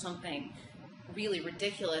think there's something really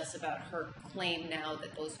ridiculous about her claim now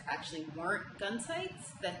that those actually weren't gun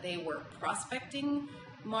sites, that they were prospecting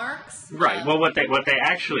marks. Right. Well, what they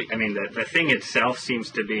actually, the thing itself seems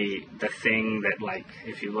to be the thing that, like,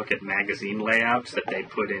 if you look at magazine layouts, that they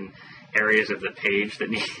put in areas of the page that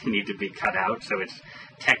need to be cut out, so it's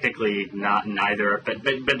technically not neither, but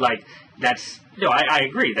like, that's, I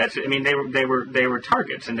agree. That's, they were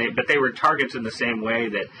targets, but they were targets in the same way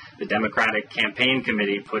that the Democratic Campaign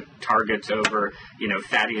Committee put targets over,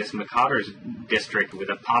 Thaddeus McCotter's district with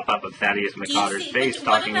a pop-up of Thaddeus McCotter's face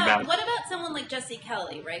talking about. What about someone like Jesse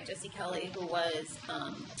Kelly, right? Jesse Kelly, who was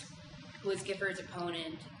Gifford's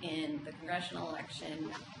opponent in the congressional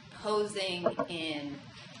election, posing in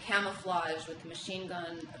camouflage with a machine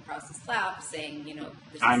gun across his lap, saying,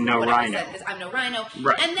 I'm no rhino. I'm no rhino.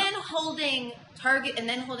 Right. And then holding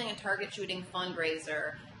a target shooting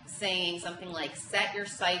fundraiser, saying something like, set your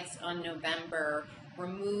sights on November,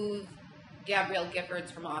 remove Gabrielle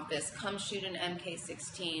Giffords from office, come shoot an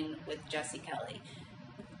MK-16 with Jesse Kelly.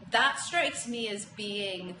 That strikes me as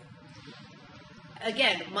being,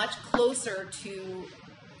 again, much closer to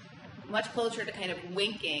kind of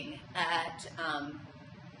winking at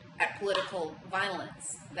political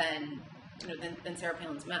violence than Sarah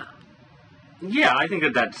Palin's map. Yeah, I think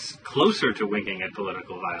that's closer to winking at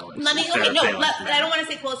political violence. I don't want to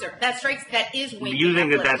say closer. That is winking. You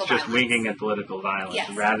think at that's just violence. Winking at political violence,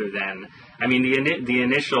 yes, rather than, the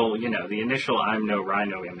initial I'm no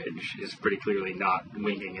rhino image is pretty clearly not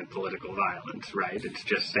winking at political violence, right? It's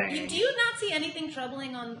just saying. Do you not see anything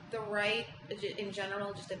troubling on the right in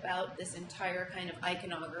general, just about this entire kind of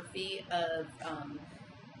iconography of?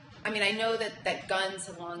 I know that guns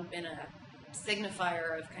have long been a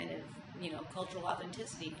signifier of kind of, cultural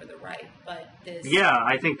authenticity for the right, but this... Yeah,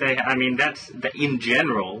 I think that's, in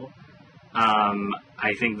general,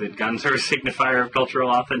 I think that guns are a signifier of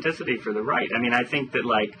cultural authenticity for the right. I think that,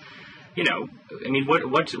 like,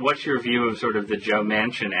 what's your view of sort of the Joe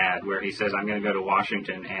Manchin ad where he says, I'm going to go to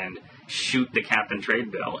Washington and shoot the cap and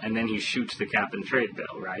trade bill, and then he shoots the cap and trade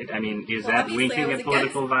bill, right? Is that winking at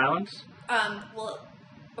political violence?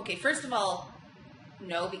 Okay, first of all,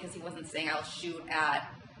 no, because he wasn't saying I'll shoot at...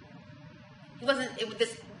 He wasn't...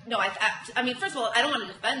 first of all, I don't want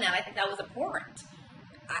to defend that. I think that was abhorrent.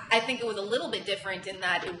 I think it was a little bit different in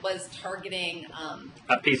that it was targeting...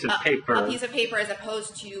 a piece of paper. A piece of paper as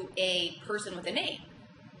opposed to a person with a name.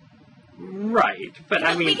 Right, but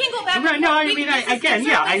we can go back and forth. No,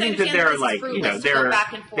 I think that there are, like,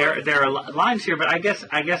 there are lines here, but I guess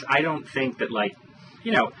I don't think that, like,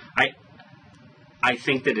 I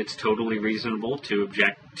think that it's totally reasonable to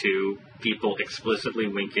object to people explicitly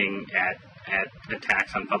winking at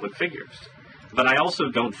attacks on public figures. But I also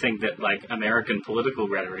don't think that, like, American political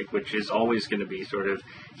rhetoric, which is always going to be sort of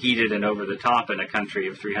heated and over the top in a country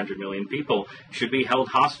of 300 million people, should be held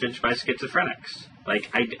hostage by schizophrenics. Like,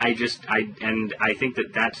 I think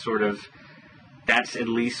that's at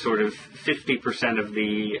least sort of 50% of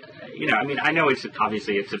the, I know it's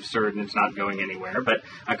absurd and it's not going anywhere, but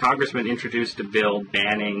a congressman introduced a bill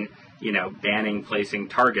banning placing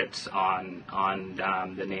targets on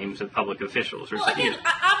the names of public officials. Again,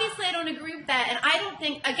 obviously I don't agree with that, and I don't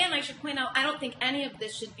think, again, I should point out, I don't think any of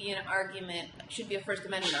this should be a First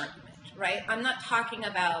Amendment argument, right? I'm not talking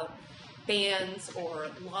about bans or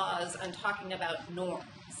laws, I'm talking about norms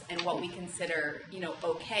and what we consider,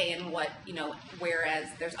 okay, and what, whereas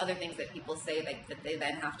there's other things that people say that they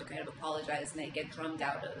then have to kind of apologize and they get drummed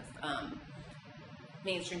out of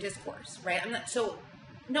mainstream discourse, right?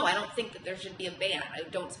 No, I don't think that there should be a ban. I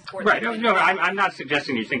don't support that. Right, no, I'm not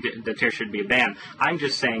suggesting you think that there should be a ban. I'm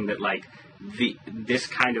just saying that, like, this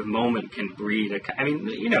kind of moment can breed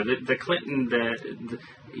the Clinton,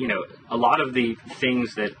 a lot of the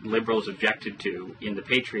things that liberals objected to in the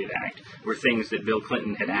Patriot Act were things that Bill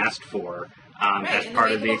Clinton had asked for as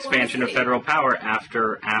part of the expansion of federal power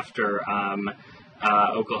after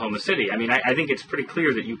Oklahoma City. I think it's pretty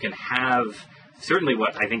clear that you can have certainly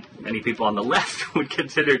what I think many people on the left would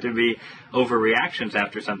consider to be overreactions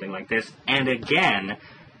after something like this. And again,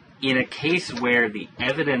 in a case where the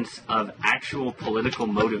evidence of actual political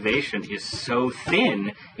motivation is so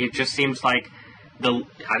thin, it just seems like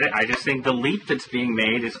I just think the leap that's being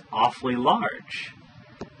made is awfully large.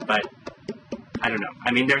 But I don't know.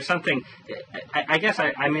 I mean, there's something. I guess.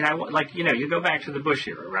 I mean, like, you go back to the Bush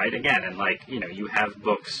era, right? Again, and like, you have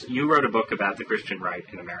books. You wrote a book about the Christian right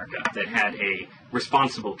in America that had a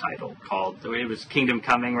responsible title called. It was Kingdom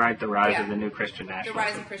Coming, right? The Rise of the New Christian Nationalism. The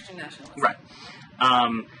Rise of Christian Nationalism. Right.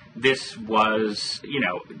 This was,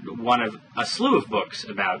 one of a slew of books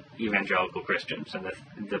about evangelical Christians and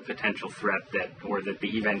the potential threat that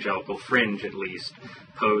the evangelical fringe, at least,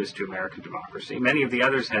 posed to American democracy. Many of the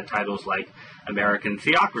others had titles like American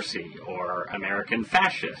Theocracy or American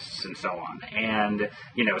Fascists and so on. And,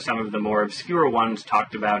 some of the more obscure ones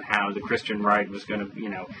talked about how the Christian right was going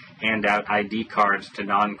to, hand out ID cards to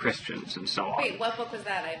non-Christians and so on. Wait, what book was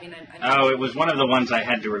that? I mean, it was one of the ones I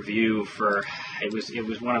had to review for. It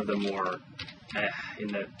was one of the more. I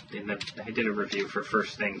did a review for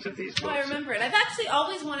First Things of these books. Oh, I remember it. I've actually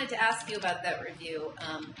always wanted to ask you about that review.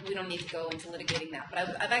 We don't need to go into litigating that, but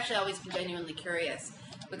I've actually always been genuinely curious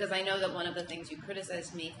because I know that one of the things you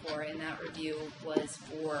criticized me for in that review was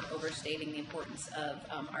for overstating the importance of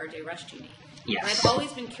R.J. Rushdoony. Yes. And I've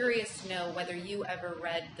always been curious to know whether you ever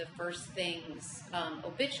read the First Things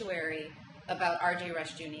obituary about R.J.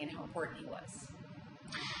 Rushdoony and how important he was.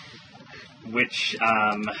 Which,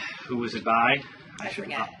 who was it by? I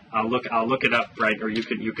forget. I'll look it up, right? Or you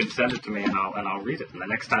can send it to me and I'll read it. And the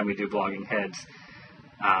next time we do Blogging Heads,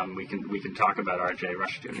 we can talk about R.J.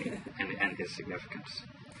 Rushdoony and his significance.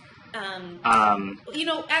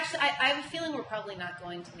 Actually, I have a feeling we're probably not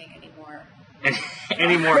going to make any more.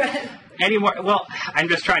 Any more? Well, I'm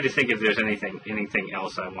just trying to think if there's anything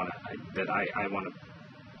else I want to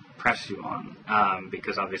press you on,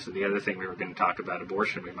 because obviously the other thing we were going to talk about,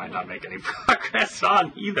 abortion, we might not make any progress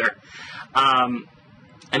on either. I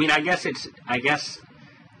mean, I guess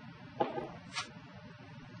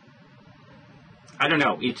I don't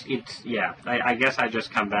know. I guess I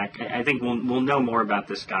just come back. I think we'll know more about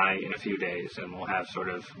this guy in a few days, and we'll have sort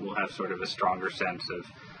of a stronger sense of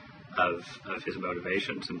his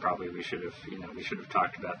motivations, and probably we should have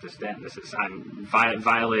talked about this then. I'm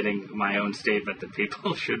violating my own statement that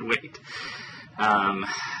people should wait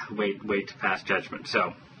to pass judgment.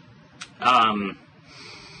 So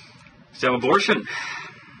abortion.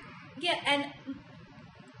 Yeah, and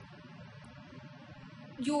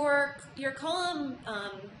your column.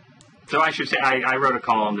 So I should say I wrote a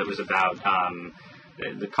column that was about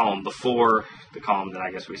the column before the column that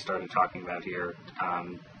I guess we started talking about here.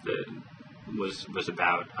 Was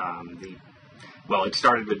about it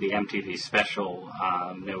started with the MTV special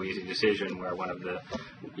No Easy Decision, where one of the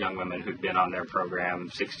young women who'd been on their program,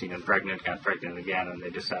 16 and pregnant, got pregnant again, and they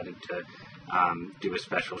decided to do a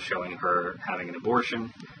special showing her having an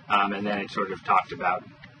abortion, and then it sort of talked about,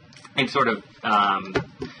 and sort of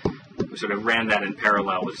ran that in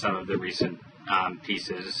parallel with some of the recent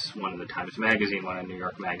pieces, one in the Times Magazine, one in New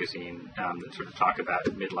York Magazine, that sort of talk about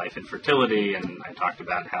midlife infertility, and I talked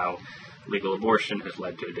about how legal abortion has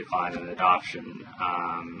led to a decline in adoption.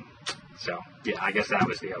 I guess that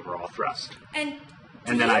was the overall thrust. And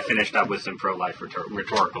then I finished up with some pro-life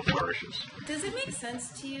rhetorical flourishes. Does it make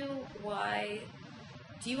sense to you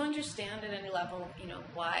do you understand at any level,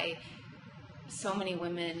 why so many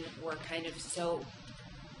women were kind of so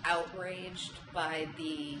outraged by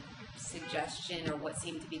the suggestion, or what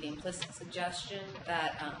seemed to be the implicit suggestion,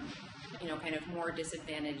 that kind of more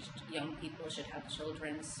disadvantaged young people should have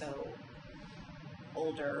children, so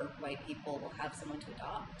older white people will have someone to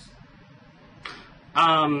adopt?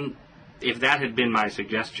 If that had been my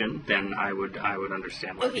suggestion, then I would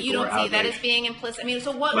understand why. Okay, you don't see that as being implicit. I mean,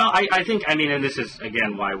 so what? Well, I think, and this is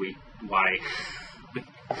again why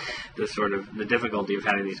the sort of the difficulty of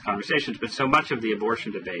having these conversations. But so much of the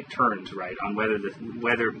abortion debate turns right on whether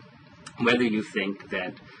you think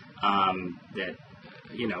that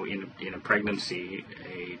in a pregnancy,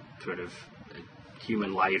 a sort of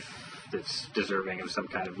human life that's deserving of some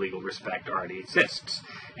kind of legal respect already exists,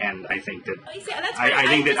 and I think that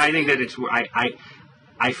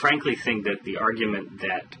I frankly think that the argument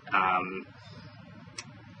that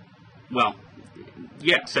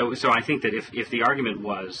so I think that if the argument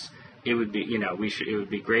was, it would be it would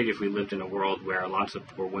be great if we lived in a world where lots of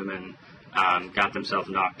poor women got themselves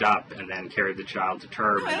knocked up and then carried the child to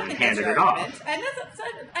term and then handed it off. And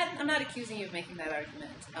I'm not accusing you of making that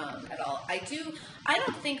argument at all. I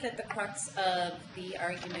don't think that the crux of the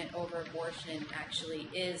argument over abortion actually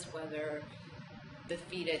is whether the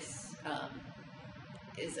fetus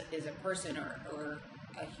is a person or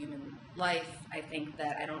a human life. I think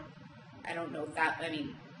that I don't know that. I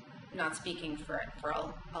mean, not speaking for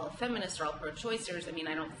all feminists or all pro-choicers. I mean,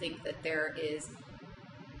 I don't think that there is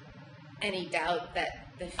any doubt that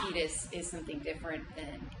the fetus is something different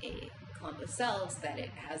than a clump of cells, that it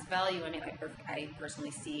has value. I mean, I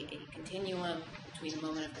personally see a continuum between the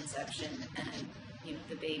moment of conception and, you know,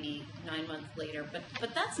 the baby 9 months later.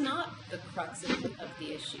 But that's not the crux of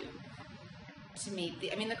the issue. To me,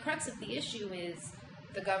 the crux of the issue is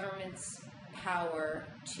the government's power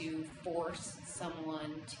to force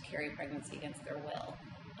someone to carry a pregnancy against their will.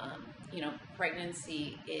 You know,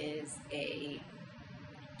 pregnancy is a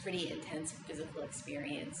pretty intense physical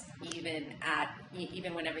experience, even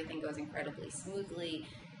when everything goes incredibly smoothly.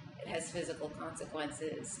 It has physical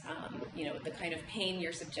consequences. You know, the kind of pain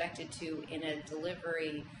you're subjected to in a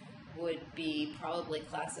delivery would be probably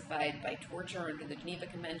classified by torture under the Geneva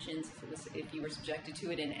Conventions if you were subjected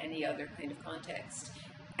to it in any other kind of context.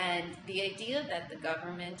 And the idea that the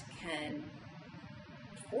government can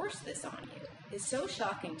force this on you is so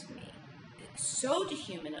shocking to me. It's so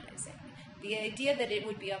dehumanizing. The idea that it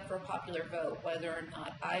would be up for a popular vote whether or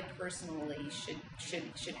not I personally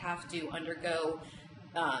should have to undergo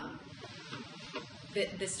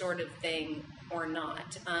this sort of thing or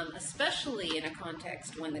not, especially in a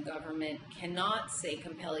context when the government cannot, say,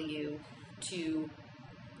 compel you to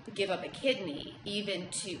give up a kidney, even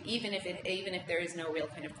if there is no real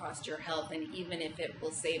kind of cost to your health, and even if it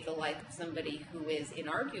will save the life of somebody who is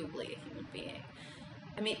inarguably a human being.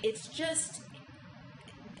 I mean, it's just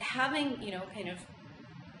having, you know, kind of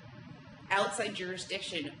outside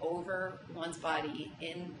jurisdiction over one's body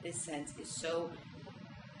in this sense is so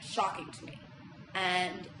shocking to me.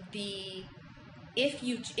 And if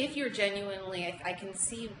you're genuinely, I can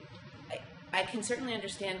certainly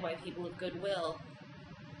understand why people of goodwill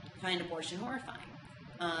find abortion horrifying.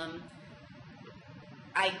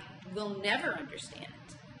 I will never understand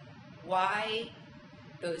why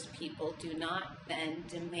those people do not then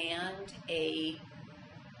demand the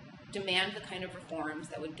kind of reforms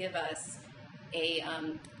that would give us a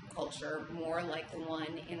culture more like the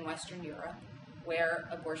one in Western Europe, where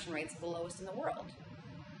abortion rates are the lowest in the world.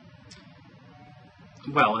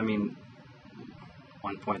 Well, I mean,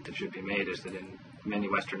 one point that should be made is that in many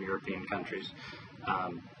Western European countries,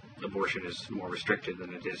 abortion is more restricted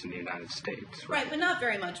than it is in the United States. Right, but not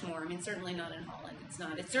very much more. I mean, certainly not in Holland. It's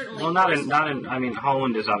not. It's certainly well, not in. I mean,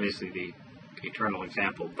 Holland is obviously the eternal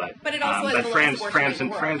example, but it also has France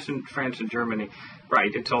and Germany,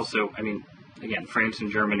 right? It's also, I mean, again, France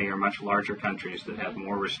and Germany are much larger countries that have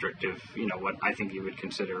more restrictive, you know, what I think you would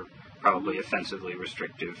consider probably offensively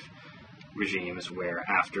restrictive regimes, where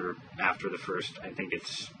after the first, I think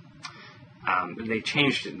it's they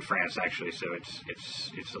changed it in France actually, so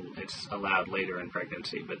it's allowed later in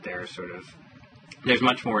pregnancy, but there's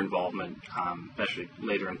much more involvement, especially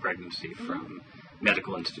later in pregnancy, from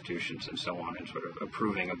medical institutions and so on, and sort of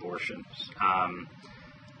approving abortions.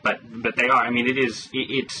 But they are. I mean, it's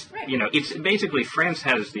right. You know, it's basically France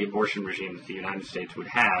has the abortion regime that the United States would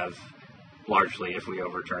have largely if we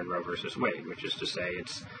overturn Roe versus Wade, which is to say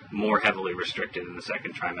it's more heavily restricted in the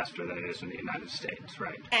second trimester than it is in the United States,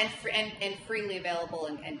 right? And freely available,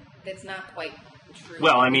 and that's not quite true.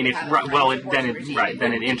 Well, I mean, then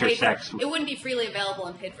it intersects. It wouldn't be freely available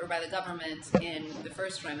and paid for by the government in the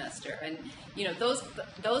first trimester, and you know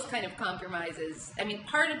those kind of compromises. I mean,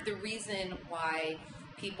 part of the reason why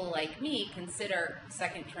people like me consider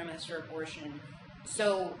second trimester abortion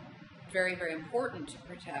so very, very important to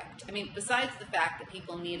protect. I mean, besides the fact that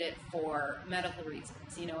people need it for medical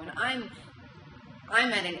reasons, you know, and I'm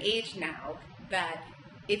at an age now that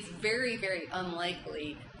it's very, very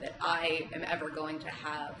unlikely that I am ever going to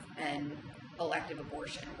have an elective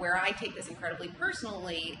abortion. Where I take this incredibly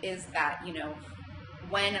personally is that, you know,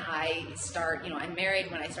 when I start, you know, I'm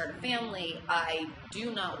married, when I start a family, I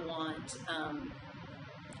do not want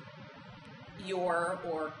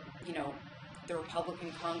the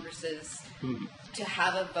Republican Congresses to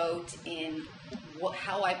have a vote in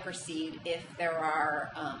how I proceed if there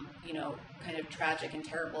are, kind of tragic and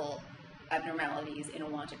terrible abnormalities in a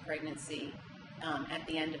wanted pregnancy at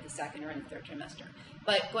the end of the second or in the third trimester.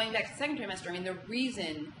 But going back to the second trimester, I mean, the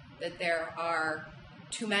reason that there are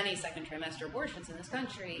too many second trimester abortions in this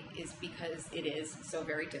country is because it is so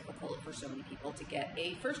very difficult for so many people to get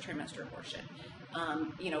a first trimester abortion.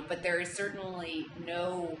 But there is certainly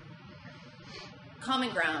no common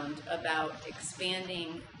ground about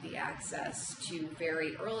expanding the access to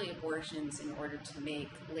very early abortions in order to make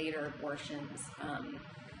later abortions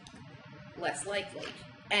less likely.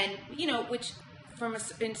 And, which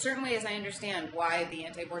in certain ways I understand why the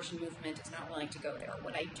anti-abortion movement is not willing to go there.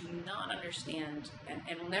 What I do not understand,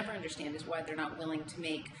 and will never understand, is why they're not willing to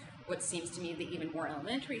make what seems to me the even more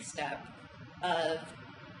elementary step of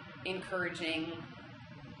encouraging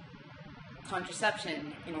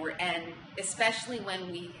contraception in order, and especially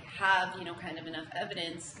when we have, kind of enough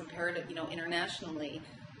evidence comparative, internationally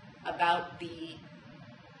about the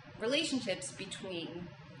relationships between,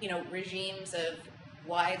 regimes of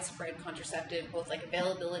widespread contraceptive, both like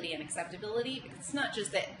availability and acceptability. It's not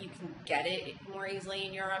just that you can get it more easily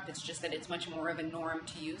in Europe, it's just that it's much more of a norm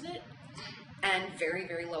to use it, and very,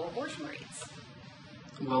 very low abortion rates.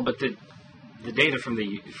 Well, but the data from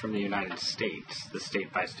the United States, the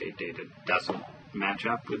state-by-state data, doesn't match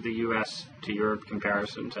up with the U.S. to Europe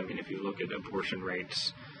comparisons. I mean, if you look at abortion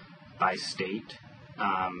rates by state,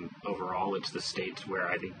 overall, it's the states where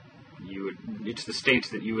I think it's the states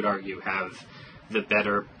that you would argue have the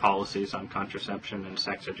better policies on contraception and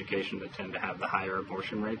sex education that tend to have the higher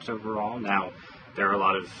abortion rates overall. Now, there are a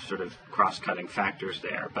lot of sort of cross-cutting factors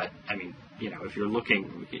there, but I mean, if you're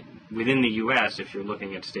looking within the U.S., if you're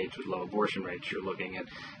looking at states with low abortion rates, you're looking at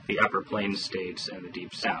the Upper Plains states and the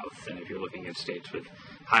Deep South, and if you're looking at states with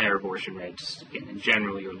higher abortion rates, in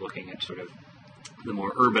general, you're looking at sort of the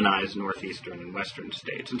more urbanized northeastern and western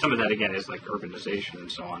states, and some of that again is like urbanization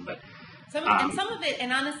and so on, but. Some of it,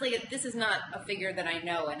 and honestly, this is not a figure that I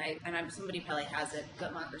know, and somebody probably has it,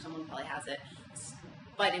 Guttmacher or someone probably has it,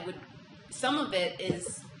 but some of it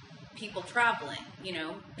is people traveling,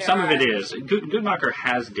 Some of it is. Guttmacher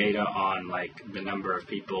has data on, like, the number of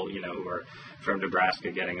people, who are from Nebraska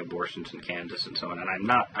getting abortions in Kansas and so on, and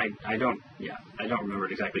I don't remember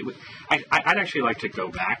it exactly. I'd actually like to go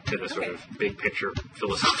back to the sort of big picture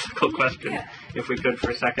philosophical question, if we could,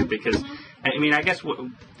 for a second, because, I mean, I guess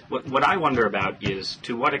what I wonder about is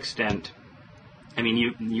to what extent, I mean,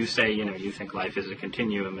 you say, you think life is a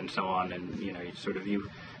continuum and so on, and,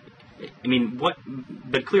 I mean,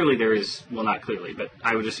 but clearly there is, well, not clearly, but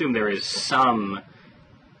I would assume there is some,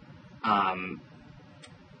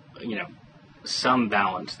 some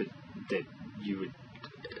balance that you would,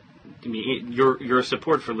 I mean, your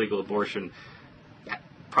support for legal abortion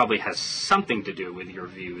probably has something to do with your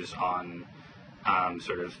views on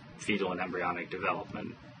sort of fetal and embryonic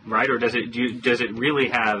development, right? Or does it really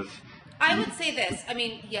have? I would say this. I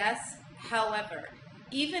mean, yes. However,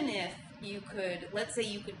 even if let's say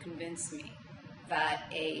you could convince me that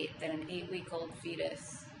an 8-week-old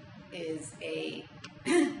fetus is a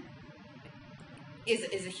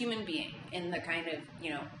human being in the kind of,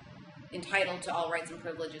 entitled to all rights and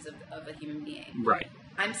privileges of a human being. Right.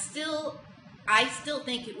 I still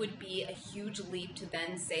think it would be a huge leap to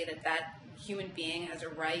then say that human being has a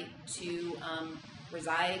right to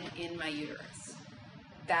reside in my uterus.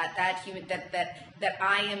 That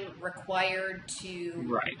I am required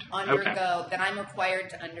to undergo, that I'm required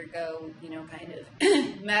to undergo, kind of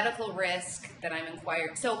medical risk, that I'm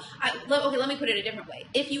required. So, let me put it a different way.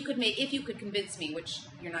 If you could convince me, which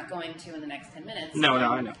you're not going to in the next 10 minutes. No,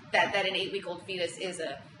 I know. That an 8-week-old fetus is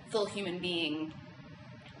a full human being,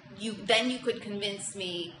 you could convince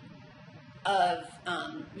me of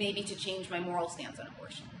maybe to change my moral stance on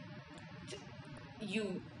abortion.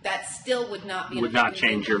 That still would not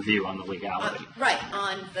change your view on the legality.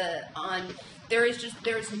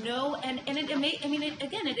 There's no, and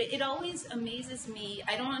it always amazes me.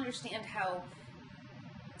 I don't understand how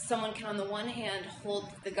someone can, on the one hand,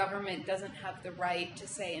 hold that the government doesn't have the right to,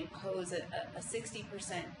 say, impose a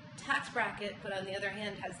 60% tax bracket, but on the other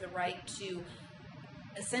hand has the right to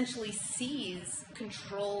essentially seize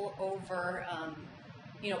control over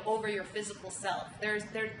over your physical self. There's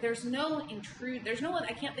no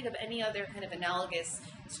I can't think of any other kind of analogous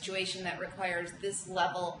situation that requires this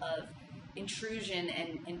level of intrusion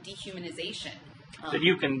and dehumanization. But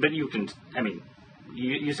you can, I mean,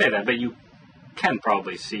 you say that, but you can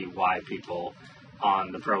probably see why people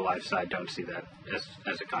on the pro-life side don't see that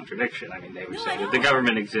as a contradiction. I mean, they would say that the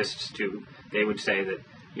government exists they would say that,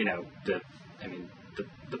 the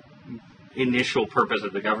initial purpose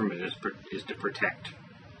of the government is to protect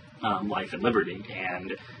life and liberty,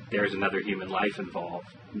 and there's another human life involved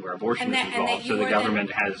where abortion is involved. So the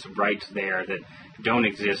government has rights there that don't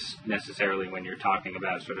exist necessarily when you're talking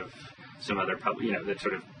about sort of some other that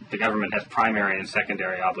sort of the government has primary and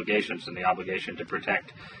secondary obligations, and the obligation to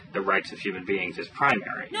protect the rights of human beings is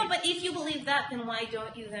primary. No, but if you believe that, then why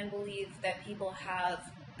don't you then believe that people have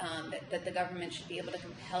that the government should be able to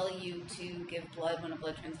compel you to give blood when a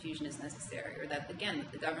blood transfusion is necessary, or that the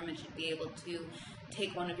government should be able to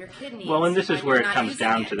take one of your kidneys? Well, and this is where it comes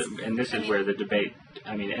down to where the debate.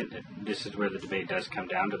 I mean, this is where the debate does come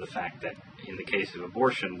down to the fact that in the case of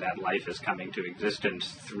abortion, that life is coming to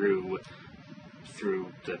existence through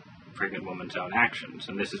the pregnant woman's own actions,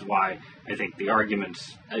 and this is why I think the argument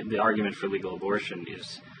for legal abortion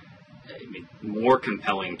is more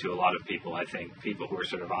compelling to a lot of people. I think people who are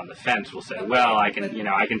sort of on the fence will say, well, I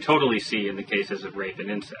can totally see in the cases of rape and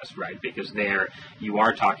incest, right? Because there you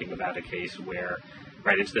are talking about a case where,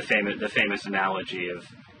 right, it's the famous analogy of,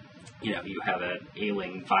 you have an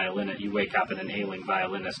ailing violinist, you wake up and an ailing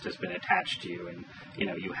violinist has been attached to you, and,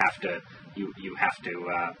 you have to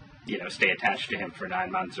stay attached to him for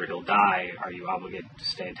 9 months or he'll die. Are you obligated to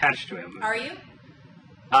stay attached to him? Are you?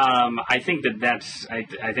 I think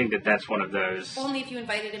that's one of those. Only if you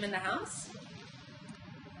invited him in the house?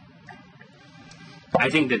 I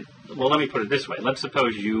think that, well, let me put it this way. Let's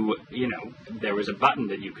suppose there was a button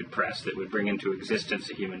that you could press that would bring into existence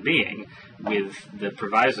a human being with the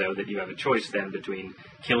proviso that you have a choice then between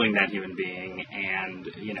killing that human being and,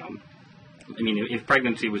 if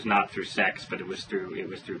pregnancy was not through sex, but it was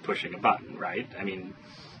through pushing a button, right? And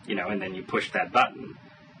then you push that button.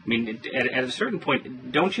 At a certain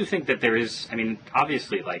point, don't you think that there is,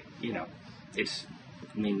 obviously,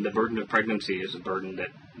 the burden of pregnancy is a burden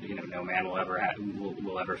that, no man will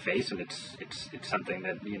ever face, and it's something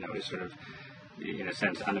that, is sort of, in a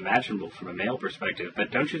sense, unimaginable from a male perspective. But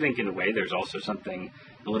don't you think, in a way, there's also something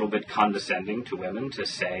a little bit condescending to women to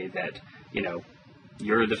say that,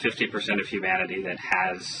 you're the 50% of humanity that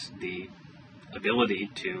has the ability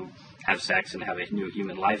to have sex and have a new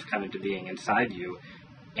human life come into being inside you,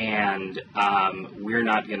 and we're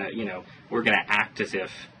not gonna, we're gonna act as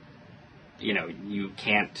if, you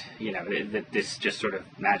can't, that this just sort of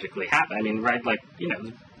magically happened. Right? The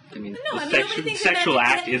sexual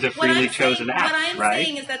act is a freely chosen act, right? What I'm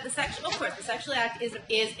saying is that the sexual act is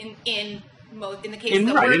in the case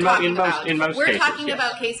that we're talking about. In most we're cases, talking yes.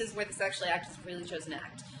 about cases where the sexual act is a freely chosen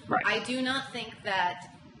act. Right. I do not think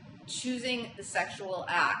that choosing the sexual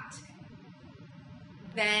act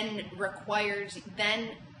then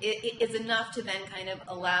it is enough to then kind of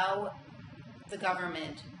allow the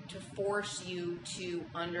government to force you to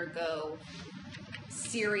undergo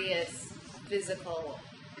serious physical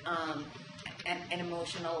and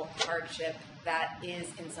emotional hardship that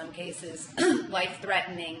is in some cases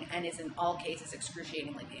life-threatening and is in all cases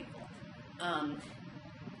excruciatingly painful.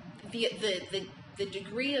 The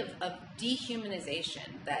degree of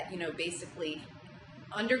dehumanization that, basically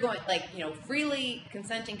undergoing, freely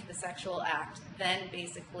consenting to the sexual act then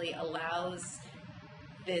basically allows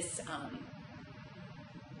this,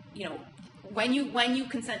 when you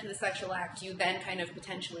consent to the sexual act, you then kind of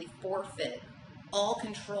potentially forfeit all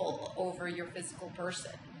control over your physical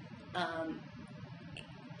person.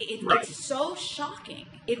 It's so shocking.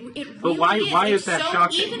 It really but why is that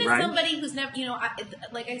shocking? Even as right? somebody who's never,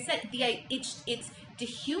 like I said, it's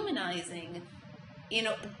dehumanizing.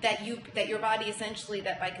 That your body essentially,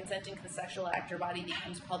 that by consenting to the sexual act, your body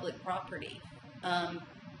becomes public property. Well,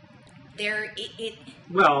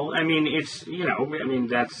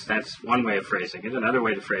 that's one way of phrasing it. Another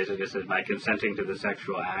way to phrase it is that by consenting to the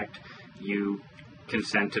sexual act, you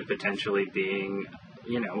consent to potentially being,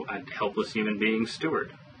 a helpless human being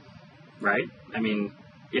steward, right? We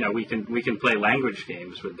can play language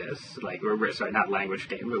games with this, not language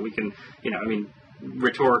game, but we can,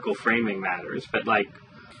 rhetorical framing matters, but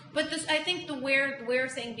this, I think we're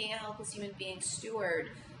saying being a helpless human being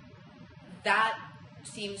steward, that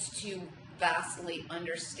seems to vastly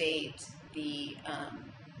understate the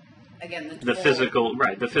physical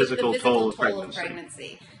toll of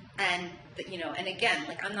pregnancy. And and again,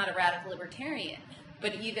 I'm not a radical libertarian,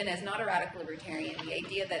 but even as not a radical libertarian, the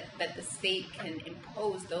idea that the state can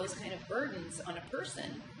impose those kind of burdens on a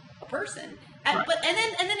person. Right.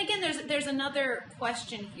 And then again, there's another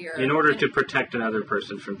question here. In order to protect another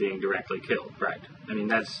person from being directly killed, right?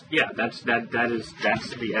 That's the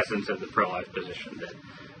essence of the pro-life position. That.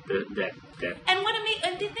 And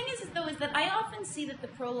the thing is that I often see that the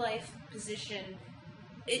pro-life position,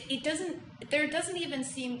 there doesn't even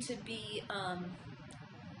seem to be a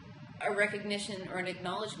recognition or an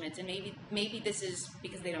acknowledgement, and maybe this is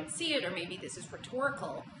because they don't see it, or maybe this is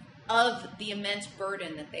rhetorical, of the immense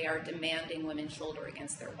burden that they are demanding women shoulder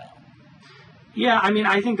against their will. Yeah,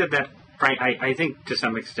 I think I think to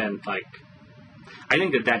some extent, I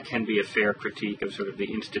think that can be a fair critique of sort of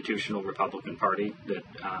the institutional Republican Party, that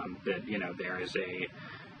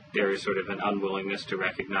there is sort of an unwillingness to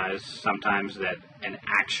recognize sometimes that an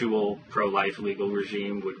actual pro-life legal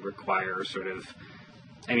regime would require sort of,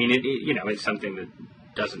 it's something that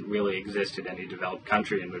doesn't really exist in any developed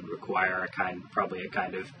country and would require a kind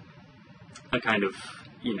of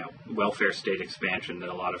welfare state expansion that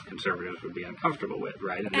a lot of conservatives would be uncomfortable with,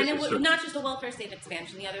 right? And it would not just a welfare state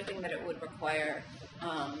expansion. The other thing that it would require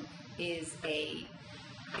is a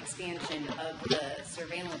expansion of the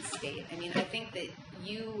surveillance state. I think that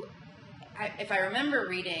if I remember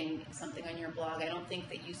reading something on your blog, I don't think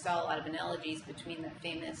that you saw a lot of analogies between that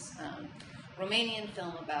famous Romanian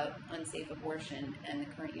film about unsafe abortion and the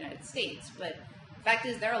current United States. But the fact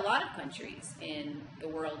is, there are a lot of countries in the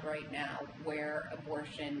world right now where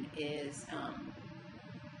abortion is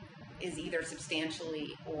either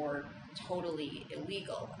substantially or totally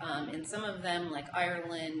illegal. In some of them, like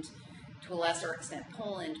Ireland, to a lesser extent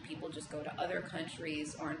Poland, people just go to other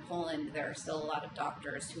countries, or in Poland there are still a lot of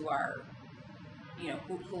doctors who are,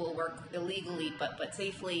 who will work illegally but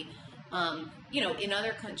safely. In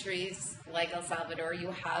other countries like El Salvador,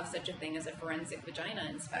 you have such a thing as a forensic vagina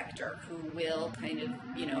inspector who will kind of,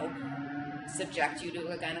 subject you to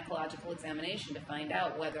a gynecological examination to find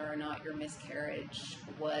out whether or not your miscarriage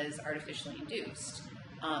was artificially induced.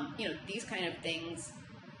 These kind of things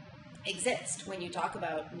exist. When you talk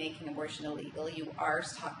about making abortion illegal, you are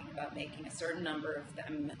talking about making a certain number of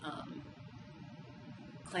them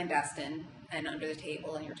clandestine and under the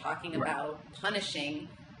table, and you're talking about punishing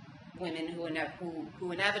women who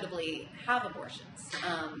inevitably have abortions.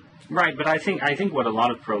 Right, but I think what a lot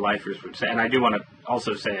of pro-lifers would say, and I do want to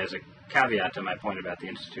also say as a caveat to my point about the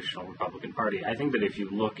institutional Republican Party, I think that if you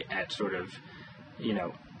look at sort of,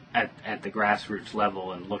 at the grassroots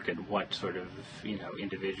level and look at what sort of,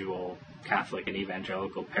 individual Catholic and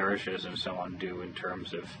evangelical parishes and so on do in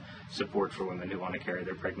terms of support for women who want to carry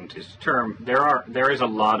their pregnancies to term, there is a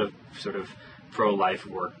lot of sort of pro-life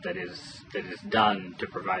work that is done to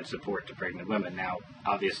provide support to pregnant women. Now,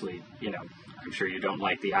 obviously, I'm sure you don't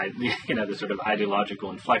like the the sort of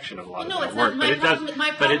ideological inflection of a lot of that work, but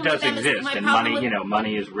it does exist, and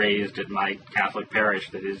money is raised at my Catholic parish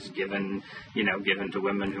that is given to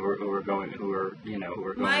women who are going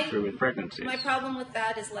through with pregnancies. My problem with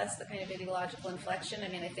that is less the kind of ideological inflection. I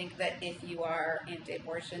mean, I think that if you are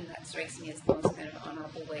anti-abortion, that strikes me as the most kind of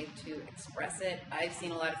honorable way to express it. I've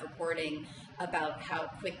seen a lot of reporting about how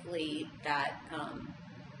quickly that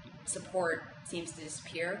support seems to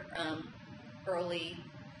disappear. Early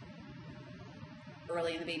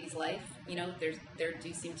in the baby's life, there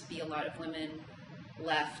do seem to be a lot of women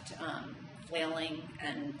left flailing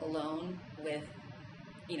and alone with,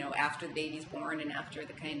 after the baby's born and after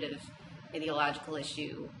the kind of ideological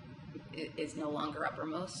issue is no longer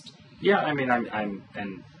uppermost. Yeah, I mean,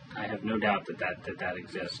 I have no doubt that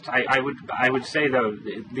exists. I would say though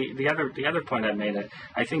the other point I made,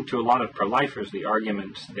 I think to a lot of pro-lifers, the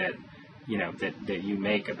arguments that you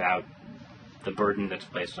make about the burden that's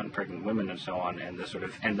placed on pregnant women and so on, and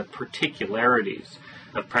the particularities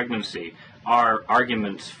of pregnancy are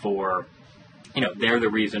arguments for, they're the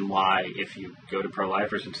reason why if you go to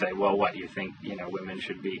pro-lifers and say, well, what, you think, women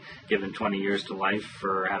should be given 20 years to life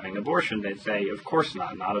for having abortion? They'd say, of course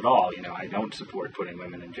not at all. I don't support putting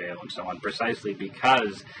women in jail and so on, precisely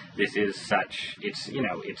because this is such, it's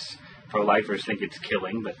pro-lifers think it's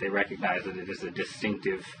killing, but they recognize that it is a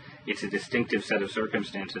distinctive set of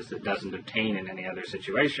circumstances that doesn't obtain in any other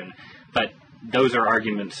situation. But those are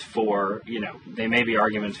arguments for, they may be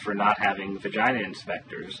arguments for not having vagina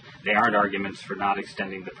inspectors. They aren't arguments for not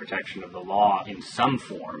extending the protection of the law in some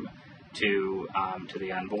form to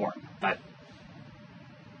the unborn. But,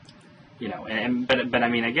 but I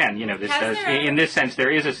mean, again, this does, in this sense,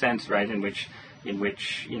 there is a sense, right, in which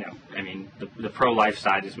the pro-life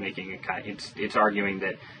side is making it's arguing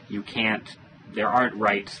that you can't, there aren't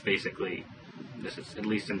rights, basically. This is at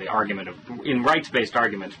least in the argument in rights-based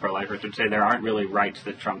arguments, pro-lifers would say there aren't really rights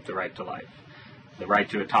that trump the right to life. The right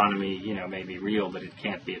to autonomy, may be real, but it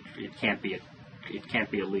can't be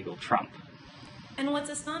a legal trump. And what's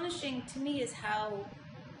astonishing to me is how,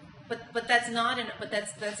 but that's an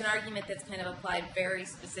argument that's kind of applied very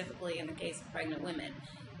specifically in the case of pregnant women.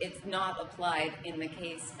 It's not applied in the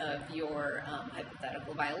case of your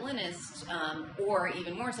hypothetical violinist, or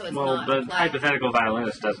even more so, it's not applied. Well, the hypothetical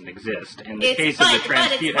violinist doesn't exist. In the case of the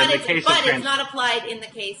it's not applied in the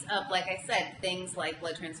case of, like I said, things like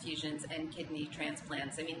blood transfusions and kidney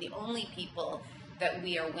transplants. I mean, the only people that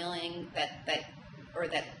we are willing,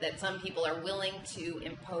 that some people are willing to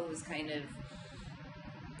impose kind of,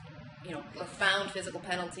 profound physical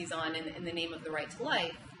penalties on in the name of the right to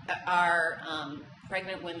life are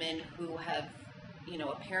pregnant women who have,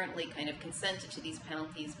 apparently kind of consented to these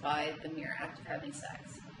penalties by the mere act of having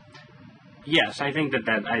sex. Yes, I think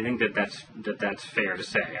that's fair to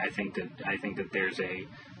say. I think that there's a,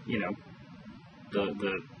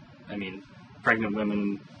 pregnant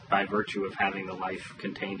women, by virtue of having the life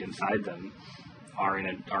contained inside them, are in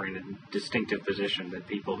a distinctive position that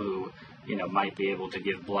people who, might be able to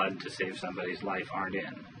give blood to save somebody's life aren't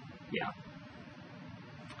in. Yeah.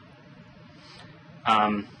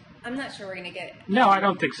 I'm not sure we're going to get. No, I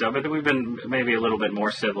don't think so. But we've been maybe a little bit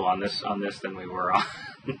more civil on this than we were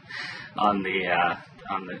on the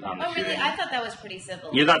Oh, shooting. really? I thought that was pretty civil.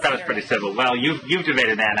 You thought that was pretty civil. Well, you've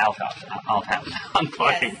debated that I'll have on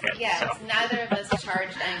plugging it. Yes. So. Neither of us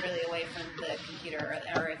charged angrily away from the computer,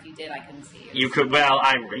 or if you did, I couldn't see you. You could. Well,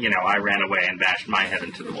 I ran away and bashed my head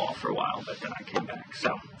into the wall for a while, but then I came back.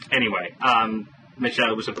 So anyway,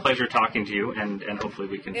 Michelle, it was a pleasure talking to you, and hopefully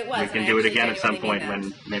we can do it again at some point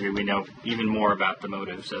when maybe we know even more about the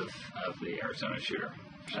motives of the Arizona shooter.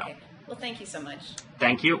 So. Okay. Well, thank you so much.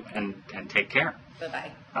 Thank you, and take care.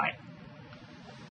 Bye-bye. Bye.